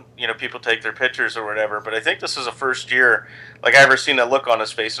up, and people take their pictures or whatever. But I think this is the first year like I ever seen that look on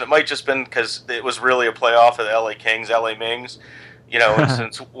his face, and it might just been because it was really a playoff of the LA Kings, LA Mings.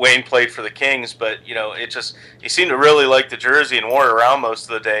 Since Wayne played for the Kings, but he seemed to really like the jersey and wore it around most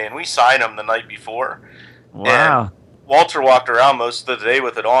of the day. And we signed him the night before. Wow. And Walter walked around most of the day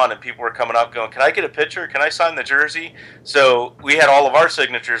with it on, and people were coming up going, "Can I get a picture? Can I sign the jersey?" So we had all of our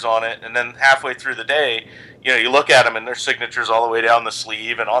signatures on it, and then halfway through the day, you look at them, and their signatures all the way down the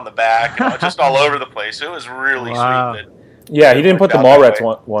sleeve and on the back, just all over the place. It was really sweet. Yeah, he didn't put the Mallrats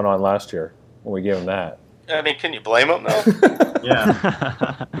one on last year when we gave him that. I mean, can you blame him, though?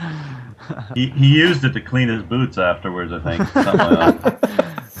 Yeah. He used it to clean his boots afterwards, I think. Something like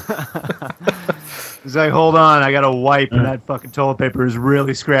that. He's like, hold on, I got to wipe, and that fucking toilet paper is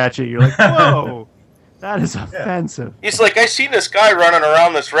really scratchy. You're like, whoa, that is offensive. He's like, I seen this guy running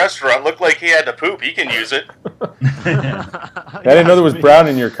around this restaurant. Looked like he had to poop. He can use it. I didn't know there was brown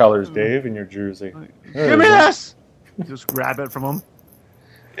in your colors, Dave, in your jersey. Give me this! Just grab it from him.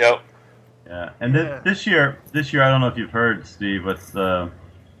 Yep. Yeah, and this year, I don't know if you've heard, Steve, with the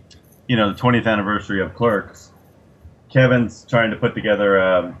 20th anniversary of Clerks, Kevin's trying to put together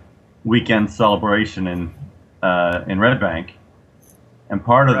a weekend celebration in Red Bank, and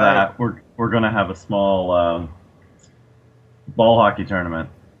part of that we're going to have a small ball hockey tournament.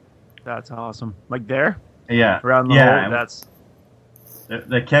 That's awesome. Like there? Yeah. Around the hole? That's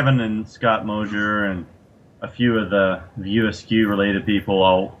the Kevin and Scott Mosier and a few of the USQ related people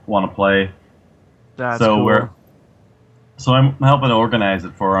all want to play. That's cool. So I'm helping to organize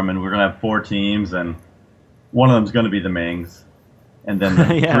it for them, and we're going to have 4 teams, and one of them's going to be the Mings. And then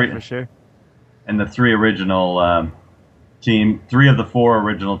for sure. And the 3 original 3 of the 4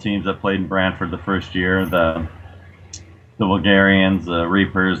 original teams that played in Brantford the first year, the Bulgarians, the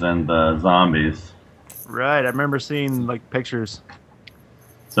Reapers, and the Zombies. Right, I remember seeing like pictures.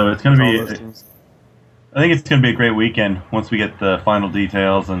 So it's going to be. I think it's going to be a great weekend once we get the final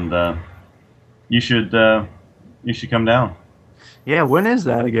details, and you should come down. Yeah, when is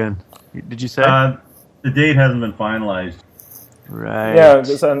that again? Did you say? The date hasn't been finalized. Right. Yeah,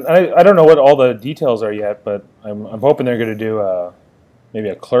 I don't know what all the details are yet, but I'm hoping they're going to do maybe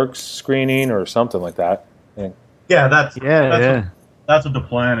a Clerks screening or something like that. Yeah, that's that's what the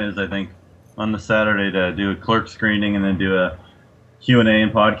plan is. I think on the Saturday to do a Clerks screening and then do a Q&A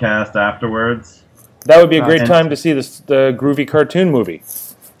and podcast afterwards. That would be a great time to see the groovy cartoon movie.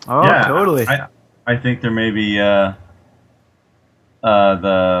 Oh, yeah, totally. I think there may be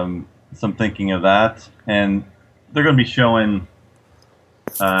some thinking of that, and they're going to be showing,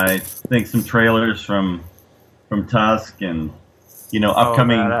 I think, some trailers from Tusk and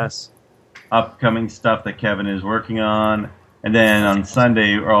upcoming stuff that Kevin is working on, and then on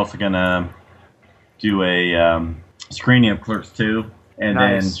Sunday we're also going to do a screening of Clerks 2,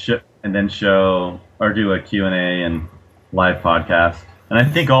 and then show or do a Q&A and live podcast. And I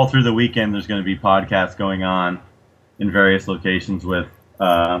think all through the weekend there's going to be podcasts going on in various locations with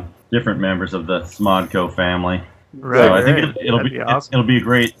different members of the Smodco family. Right. So I think it'll be awesome. It'll be a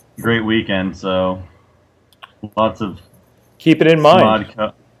great weekend. So lots of keep it in mind.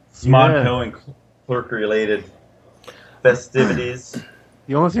 Smodco and clerk related festivities.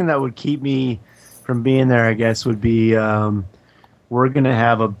 The only thing that would keep me from being there, I guess, would be we're gonna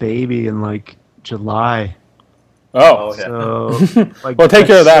have a baby in like July. Oh, yeah. So, like, well, take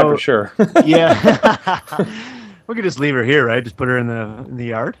care of that for sure. Yeah. We could just leave her here, right? Just put her in the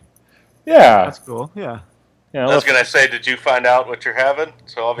yard. Yeah. That's cool. Yeah. Yeah. I was gonna say, did you find out what you're having?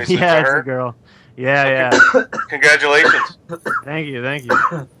 So obviously Yeah, it's it's a a her. girl. Yeah, Okay. Congratulations. yeah. Thank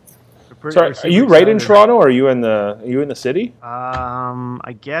you. Sorry, are you right in Toronto, or are you in the city?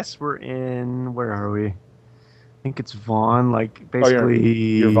 I guess we're in. Where are we? I think it's Vaughan. Like Oh, basically,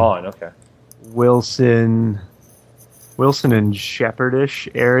 you're Vaughan. Okay. Wilson and Shepherdish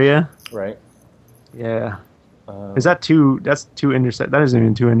area. Right. Yeah. Is that two? That's two intersect. That isn't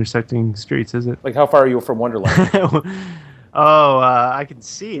even two intersecting streets, is it? Like, how far are you from Wonderland? I can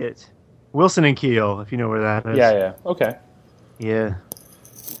see it. Wilson and Keel, if you know where that is. Yeah. Okay. Yeah.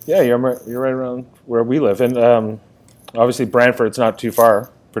 Yeah, you're right around where we live, and obviously Brantford's not too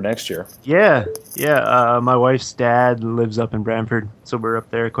far for next year. Yeah. My wife's dad lives up in Brantford, so we're up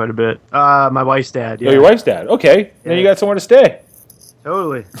there quite a bit. My wife's dad. Yeah. Oh, your wife's dad. Okay, then you got somewhere to stay.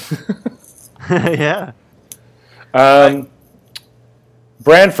 Totally. Yeah.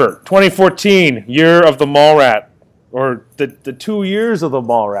 Brantford, 2014, year of the Mall Rat, or the 2 years of the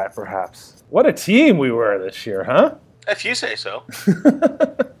Mall Rat, perhaps. What a team we were this year, huh? If you say so.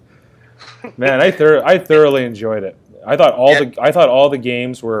 Man, I thoroughly enjoyed it. I thought all the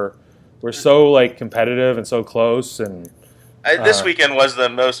games were so like competitive and so close, and This weekend was the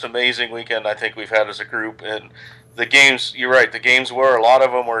most amazing weekend I think we've had as a group, and the games. You're right. The games were a lot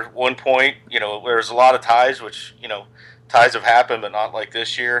of them were 1 point. There's a lot of ties, which ties have happened, but not like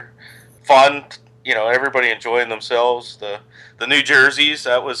this year. Fun. Everybody enjoying themselves. The new jerseys,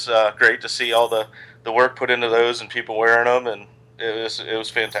 that was great to see all the work put into those and people wearing them, and it was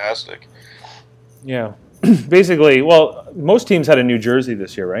fantastic. yeah. Basically, well, most teams had a new jersey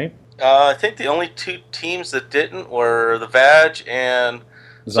this year, right? I think the only two teams that didn't were the VASHL and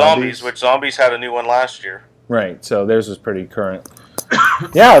Zombies, which Zombies had a new one last year. Right, so theirs was pretty current.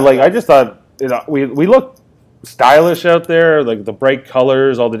 Yeah, like I just thought we looked stylish out there, like the bright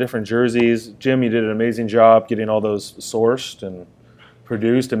colors, all the different jerseys. Jim, you did an amazing job getting all those sourced and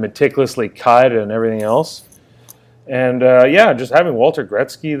produced and meticulously cut and everything else. And just having Walter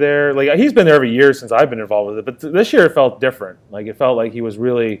Gretzky there, like he's been there every year since I've been involved with it, but this year it felt different. Like it felt like he was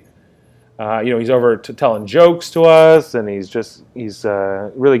really, he's over telling jokes to us, and he's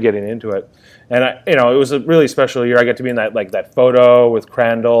really getting into it. And it was a really special year. I got to be in that photo with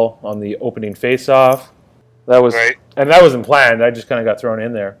Crandall on the opening face-off. That was right. And that wasn't planned. I just kind of got thrown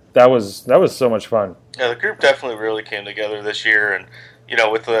in there. That was so much fun. Yeah, the group definitely really came together this year, and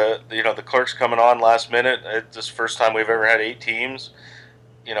with the clerks coming on last minute, it's the first time we've ever had 8 teams.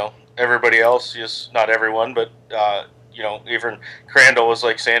 Everybody else, just not everyone, but even Crandall was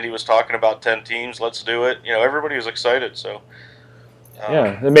like Sandy was talking about 10 teams. Let's do it. Everybody was excited. So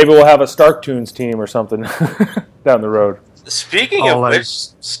yeah, and maybe we'll have a Starktoons team or something down the road. Speaking of which,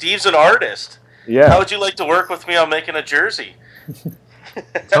 Steve's an artist. Yeah. How would you like to work with me on making a jersey?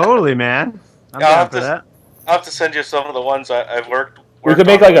 Totally, man. I'm down for that. I'll have to send you some of the ones I've worked we could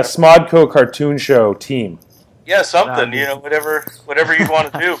make like a Smodco cartoon show team. Yeah, something, whatever you'd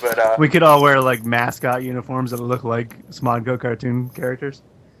want to do. But we could all wear like mascot uniforms that look like Smodco cartoon characters.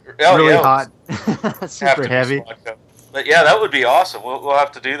 Oh, really yeah, hot, super heavy. But yeah, that would be awesome. We'll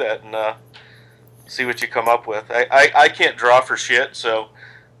have to do that and see what you come up with. I can't draw for shit, so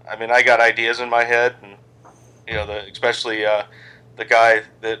I got ideas in my head, and especially the guy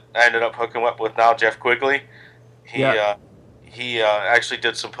that I ended up hooking up with now, Jeff Quigley. He actually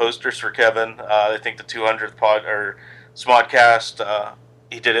did some posters for Kevin. I think the 200th pod or Smodcast.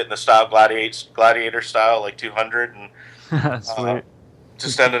 He did it in the style gladiator style, like 200, and sweet.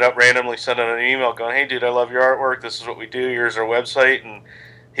 Just ended up randomly sending an email going, "Hey, dude, I love your artwork. This is what we do. Here's our website." And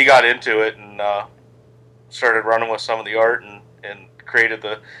he got into it and started running with some of the art and created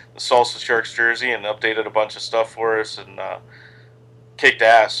the Salsa Sharks jersey and updated a bunch of stuff for us and kicked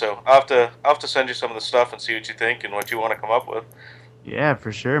ass. So I'll have to send you some of the stuff and see what you think and what you want to come up with. Yeah,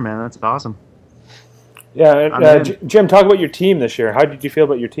 for sure, man. That's awesome. Yeah, Jim, talk about your team this year. How did you feel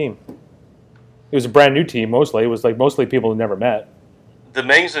about your team? It was a brand new team mostly. It was like mostly people who never met. The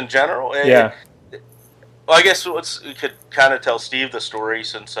Mings in general? Yeah. Well, I guess we could kind of tell Steve the story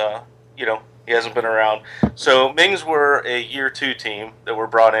since, he hasn't been around. So Mings were a year 2 team that were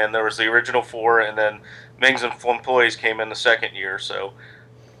brought in. There was the original 4, and then Mings and employees came in the second year. So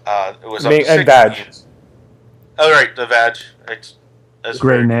it was up to 6 teams. Oh, right, the VASHL. That's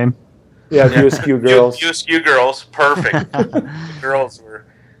great name. Yeah, USQ girls. USQ girls, perfect. Girls were,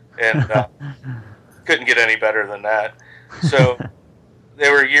 and couldn't get any better than that. So they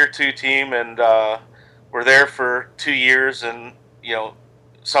were a year 2 team, and were there for 2 years, and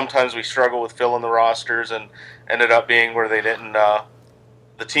sometimes we struggle with filling the rosters, and ended up being where they didn't.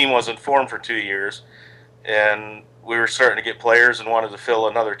 The team wasn't formed for 2 years, and we were starting to get players and wanted to fill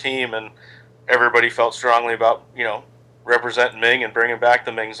another team, and everybody felt strongly about representing Ming and bringing back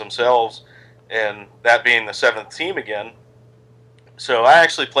the Mings themselves, and that being the 7th team again. So I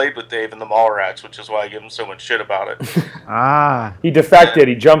actually played with Dave in the Mallrats, which is why I give him so much shit about it. He defected.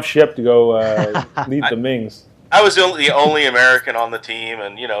 He jumped ship to go lead the Mings. I was the only American on the team,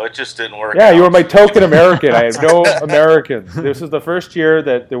 and it just didn't work. Yeah, you were my token American. I have no Americans. This is the first year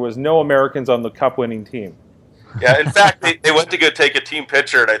that there was no Americans on the Cup-winning team. Yeah, in fact, they went to go take a team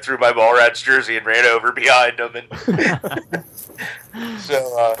picture, and I threw my Mallrats jersey and ran over behind them, and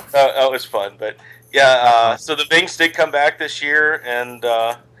so that was fun. But yeah, so the Mings did come back this year, and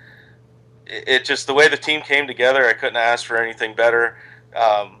it just the way the team came together, I couldn't ask for anything better.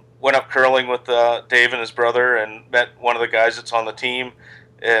 Went up curling with Dave and his brother, and met one of the guys that's on the team,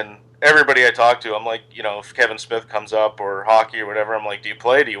 and everybody I talk to, I'm like, if Kevin Smith comes up or hockey or whatever, I'm like, do you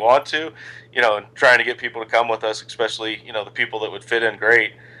play? Do you want to? And trying to get people to come with us, especially, the people that would fit in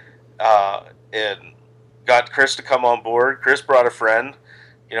great. And got Chris to come on board. Chris brought a friend.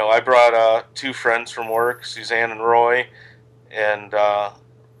 I brought 2 friends from work, Suzanne and Roy. And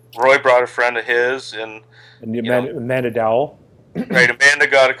Roy brought a friend of his. And Amanda Dowell. Right, Amanda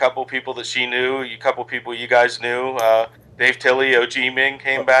got a couple people that she knew, a couple people you guys knew. Dave Tilley, OG Ming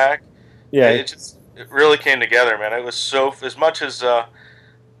came back. Yeah, it really came together, man. It was so, as much as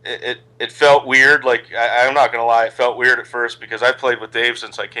it felt weird. Like I'm not gonna lie, it felt weird at first because I played with Dave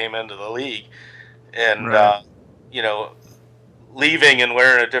since I came into the league, and right. Leaving and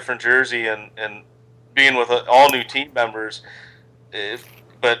wearing a different jersey and being with all new team members.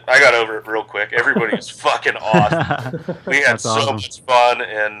 But I got over it real quick. Everybody was fucking awesome. We had so much fun,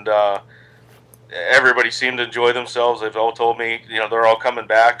 and everybody seemed to enjoy themselves. They've all told me, they're all coming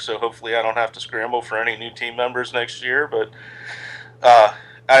back, so hopefully I don't have to scramble for any new team members next year. But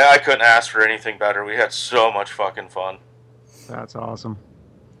I couldn't ask for anything better. We had so much fucking fun. That's awesome.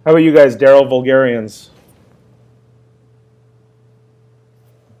 How about you guys, Daryl Vulgarians?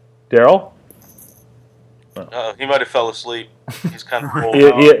 Daryl? He might have fell asleep. He's kind of old.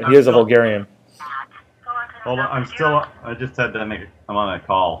 He is a Bulgarian. Hold on, I just had to I'm on a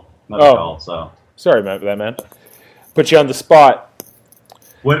call. Call, so. Sorry about that, man. Put you on the spot.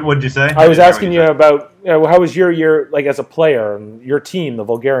 What'd you say? I was asking you about, how was your year, like, as a player, and your team, the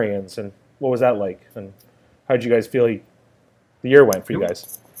Bulgarians, and what was that like? And how did you guys feel the year went for you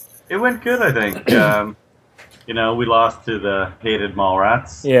guys? It went good, I think. We lost to the hated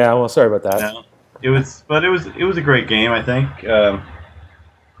Mallrats. Yeah, well, sorry about that. It was a great game, I think. It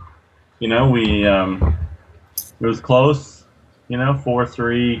was close.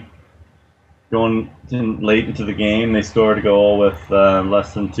 4-3, going late into the game. They scored a goal with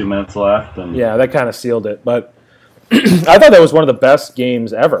less than 2 minutes left, and yeah, that kind of sealed it. But I thought that was one of the best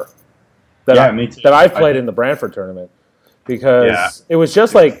games ever me too. that I've played in the Brantford tournament, because it was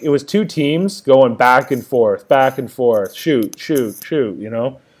just like it was 2 teams going back and forth, shoot,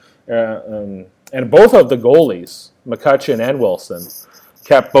 and both of the goalies, McCutcheon and Wilson,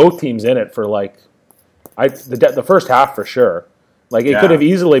 kept both teams in it for the first half for sure. Like it could have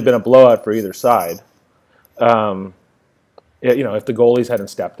easily been a blowout for either side, if the goalies hadn't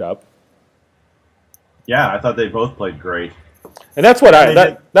stepped up. Yeah, I thought they both played great. And that's what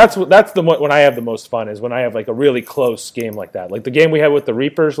when I have the most fun is when I have like a really close game like that. Like the game we had with the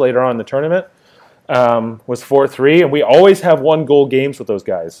Reapers later on in the tournament was 4-3, and we always have 1-goal games with those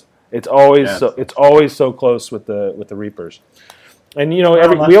guys. It's always so close with the Reapers. And we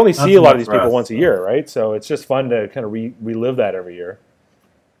only see a lot of these people once a year, right? So it's just fun to kind of relive that every year.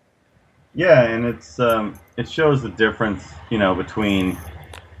 Yeah, and it shows the difference, between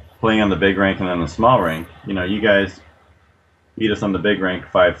playing on the big rink and on the small rink. You guys beat us on the big rink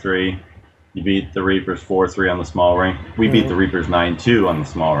 5-3. You beat the Reapers 4-3 on the small rink. We beat the Reapers 9-2 on the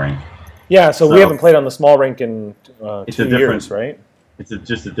small rink. Yeah, so we haven't played on the small rink in 2 years, right? It's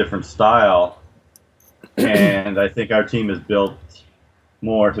just a different style, and I think our team is built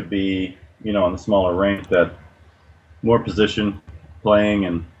more to be, on the smaller rink, that more position playing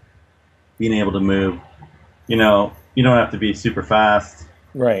and being able to move. You don't have to be super fast.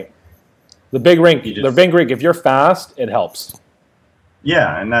 Right. The big rink, if you're fast, it helps.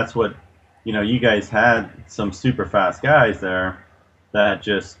 Yeah, and that's what, you guys had some super fast guys there that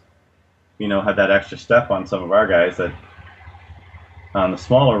just, had that extra step on some of our guys that on the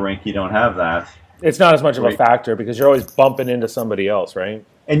smaller rink, you don't have that. It's not as much of a factor because you're always bumping into somebody else, right?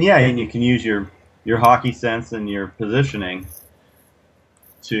 And and you can use your hockey sense and your positioning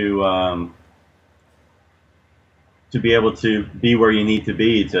to to be able to be where you need to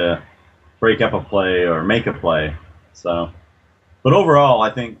be to break up a play or make a play. So, but overall,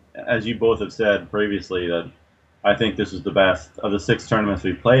 I think, as you both have said previously, that I think this is the best of the 6 tournaments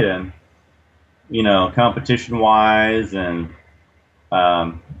we've played in. You know, competition-wise and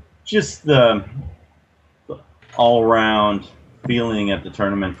just the all-around feeling at the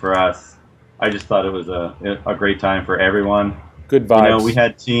tournament for us. I just thought it was a great time for everyone. Good vibes. You know, we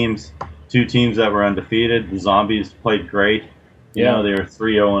had 2 teams that were undefeated. The Zombies played great. You know, they were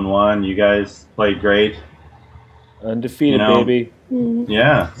 3-0-1. You guys played great. Undefeated, baby.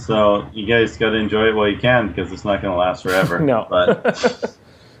 Yeah, so you guys got to enjoy it while you can because it's not going to last forever. No. But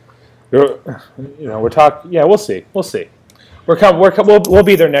we're talking. Yeah, we'll see. We'll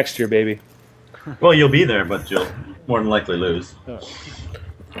be there next year, baby. Well, you'll be there, but you'll more than likely lose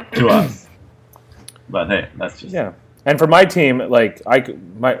to us. But hey, that's just And for my team,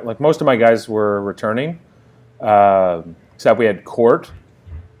 most of my guys were returning, except we had Court,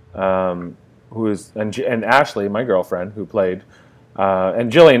 who is and Ashley, my girlfriend, who played,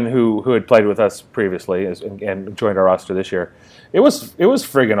 and Jillian, who had played with us previously and joined our roster this year. It was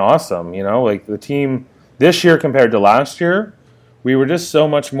friggin' awesome, you know. Like the team this year compared to last year, we were just so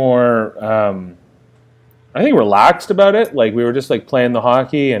much more, I think, relaxed about it. Like we were just like playing the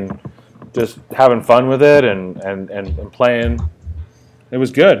hockey and just having fun with it and playing. It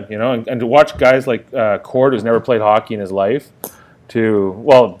was good, you know. And to watch guys like Cord, who's never played hockey in his life,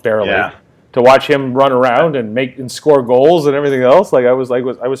 barely. Yeah. To watch him run around and make and score goals and everything else, I was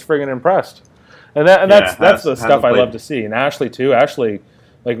friggin' impressed. And that's the stuff I love to see. And Ashley too. Ashley,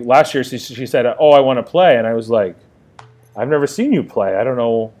 like last year, she said, "Oh, I want to play," and I was like, "I've never seen you play. I don't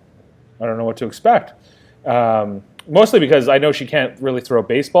know what to expect." Mostly because I know she can't really throw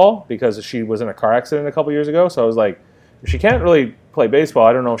baseball because she was in a car accident a couple years ago. So I was like, if she can't really play baseball,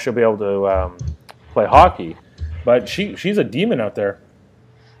 I don't know if she'll be able to play hockey. But she's a demon out there.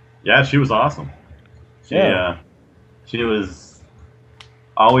 Yeah, she was awesome. She was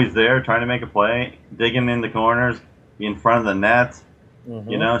always there trying to make a play, digging in the corners, be in front of the net.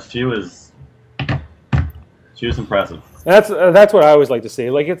 Mm-hmm. You know, she was impressive. That's what I always like to see.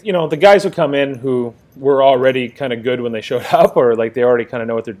 Like, it's, you know, the guys who come in who were already kind of good when they showed up, or like they already kind of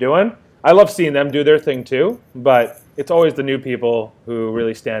know what they're doing. I love seeing them do their thing too, but it's always the new people who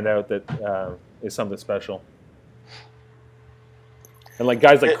really stand out that is something special. And like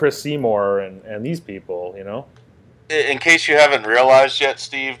guys like Chris Seymour and these people, you know. In case you haven't realized yet,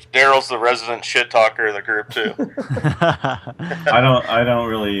 Steve, Daryl's the resident shit talker of the group too. I don't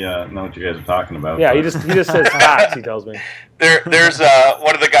really know what you guys are talking about. Yeah, he just says facts. He tells me. There's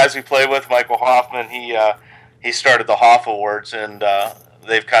one of the guys we play with, Michael Hoffman. He started the Hoff Awards, and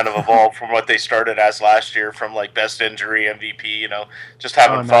they've kind of evolved from what they started as last year, from like best injury, MVP, you know, just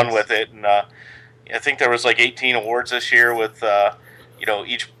having fun with it. And I think there was like 18 awards this year with you know,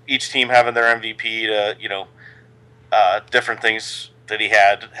 each team having their MVP to, you know, different things that he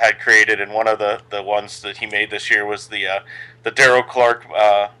had created, and one of the ones that he made this year was the Daryl Clark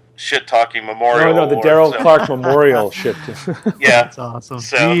shit talking memorial. No, the Daryl Clark memorial shit. Yeah, that's awesome.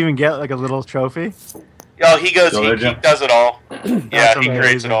 So, do you even get like a little trophy? Oh, he does it all. Yeah, he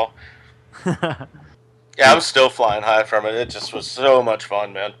creates it all. Yeah, I'm still flying high from it. It just was so much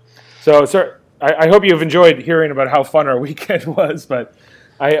fun, man. So, sir, I hope you've enjoyed hearing about how fun our weekend was, but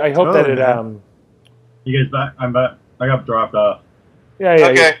I hope that it. You guys back? I'm back. I got dropped off. Yeah.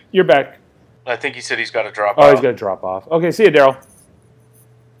 Okay. You're back. I think he said he's got to drop off. Oh, he's got to drop off. Okay, see you, Daryl.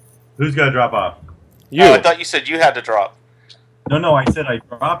 Who's got to drop off? You. Oh, I thought you said you had to drop. No, I said I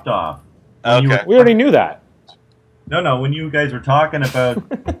dropped off. Okay. We already knew that. No, when you guys were talking about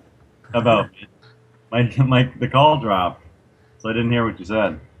the call dropped, so I didn't hear what you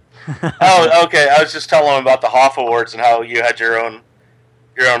said. Oh, okay. I was just telling him about the Hoff Awards and how you had your own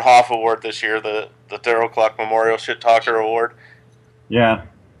Hoff Award this year, the Daryl Clark Memorial Shit Talker Award. Yeah.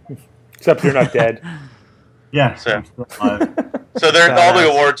 Except you're not dead. Yeah. So all the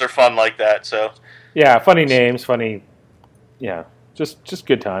awards are fun like that. So. Yeah, funny names, funny. Yeah, just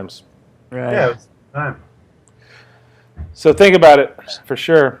good times. Right. Yeah, it was time. So think about it for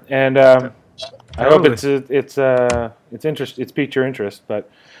sure, and I hope it's piqued your interest. But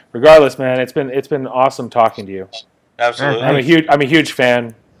regardless, man, it's been awesome talking to you. Absolutely, I'm a huge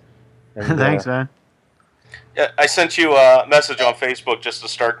fan. And, thanks, man. Yeah, I sent you a message on Facebook just to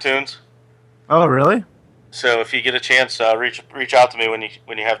Starktoons. Oh, really? So if you get a chance, reach out to me when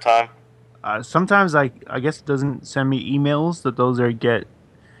you have time. Sometimes I guess it doesn't send me emails that those are get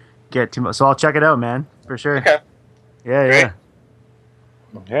too much. So I'll check it out, man, for sure. Okay. Yeah, Great. yeah.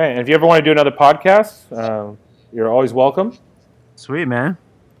 Okay, and if you ever want to do another podcast, you're always welcome. Sweet, man.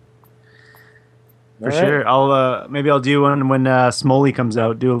 For sure. Maybe I'll do one when Smoley comes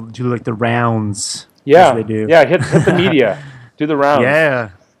out. Do like the rounds. Yeah, they do. Yeah, hit the media. Do the rounds. Yeah.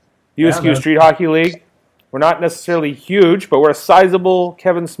 USQ Street Hockey League. We're not necessarily huge, but we're a sizable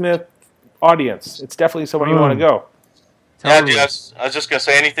Kevin Smith audience. It's definitely someone you want to go. Totally. Yeah, dude, I was just gonna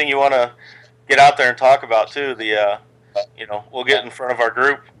say anything you want to get out there and talk about too. We'll get in front of our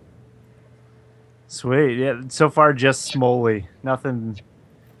group. Sweet. Yeah. So far, just Smoley. Nothing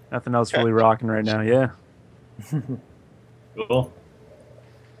else really rocking right now. Yeah. Cool.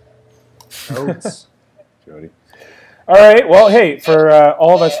 Oats. Jody. All right. Well, hey, for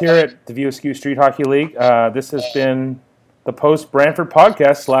all of us here at the VSQ Street Hockey League, this has been the Post Brantford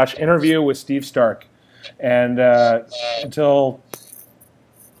podcast / interview with Steve Stark. And until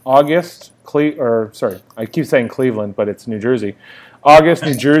August, I keep saying Cleveland, but it's New Jersey. August,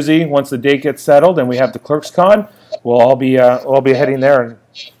 New Jersey. Once the date gets settled and we have the ClerksCon, we'll all be heading there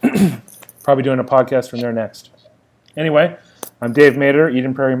and probably doing a podcast from there next. Anyway, I'm Dave Mader,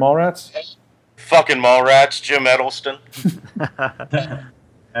 Eden Prairie Mallrats. Fucking Mallrats, Jim Edelston.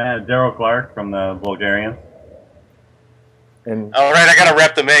 Daryl Clark from the Bulgarian. And all right, I gotta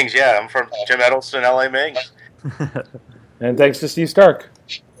rep the Mings. Yeah, I'm from Jim Edelston, LA Mings. And thanks to Steve Stark.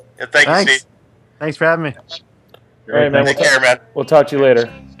 Yeah, thanks, Steve. Thanks for having me. All right, man. Take care, man. We'll talk to you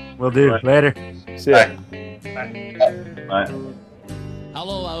later. Will do. Bye. Later. See ya. Bye.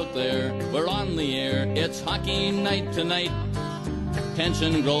 Hello out there, we're on the air. It's hockey night tonight.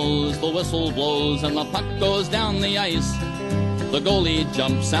 Tension grows, the whistle blows, and the puck goes down the ice. The goalie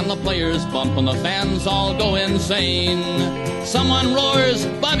jumps and the players bump and the fans all go insane. Someone roars,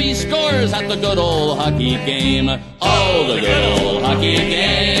 Bobby scores at the good old hockey game. Oh, the good old hockey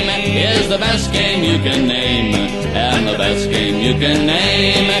game is the best game you can name. And the best game you can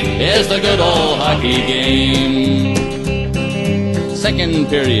name is the good old hockey game. Second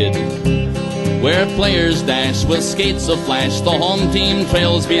period, where players dash with skates aflash. The home team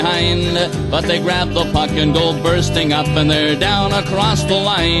trails behind, but they grab the puck and go bursting up, and they're down across the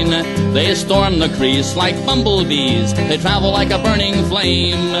line. They storm the crease like bumblebees. They travel like a burning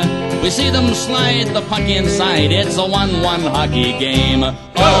flame. We see them slide the puck inside. It's a 1-1 hockey game.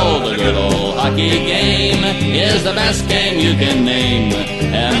 Oh, the good old hockey game is the best game you can name.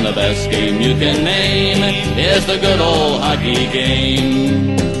 And the best game you can name is the good old hockey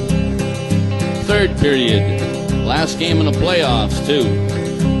game. Third period, last game in the playoffs too.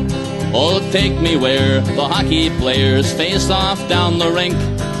 Oh, take me where the hockey players face off down the rink,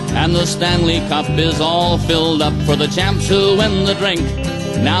 and the Stanley Cup is all filled up for the champs who win the drink.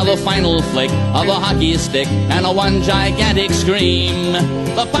 Now the final flick of a hockey stick and a one gigantic scream.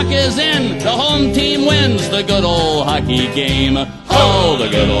 The puck is in, the home team wins the good old hockey game. Oh, the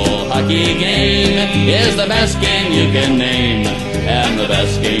good old hockey game is the best game you can name. And the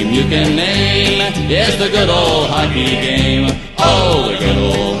best game you can name is the good old hockey game. Oh, the good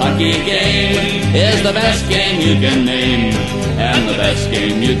old hockey game is the best game you can name. And the best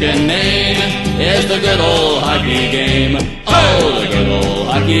game you can name is the good old hockey game. Oh, the good old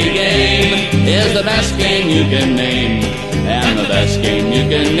hockey game is the best game you can name. And the best game you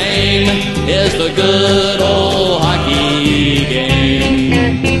can name is the good old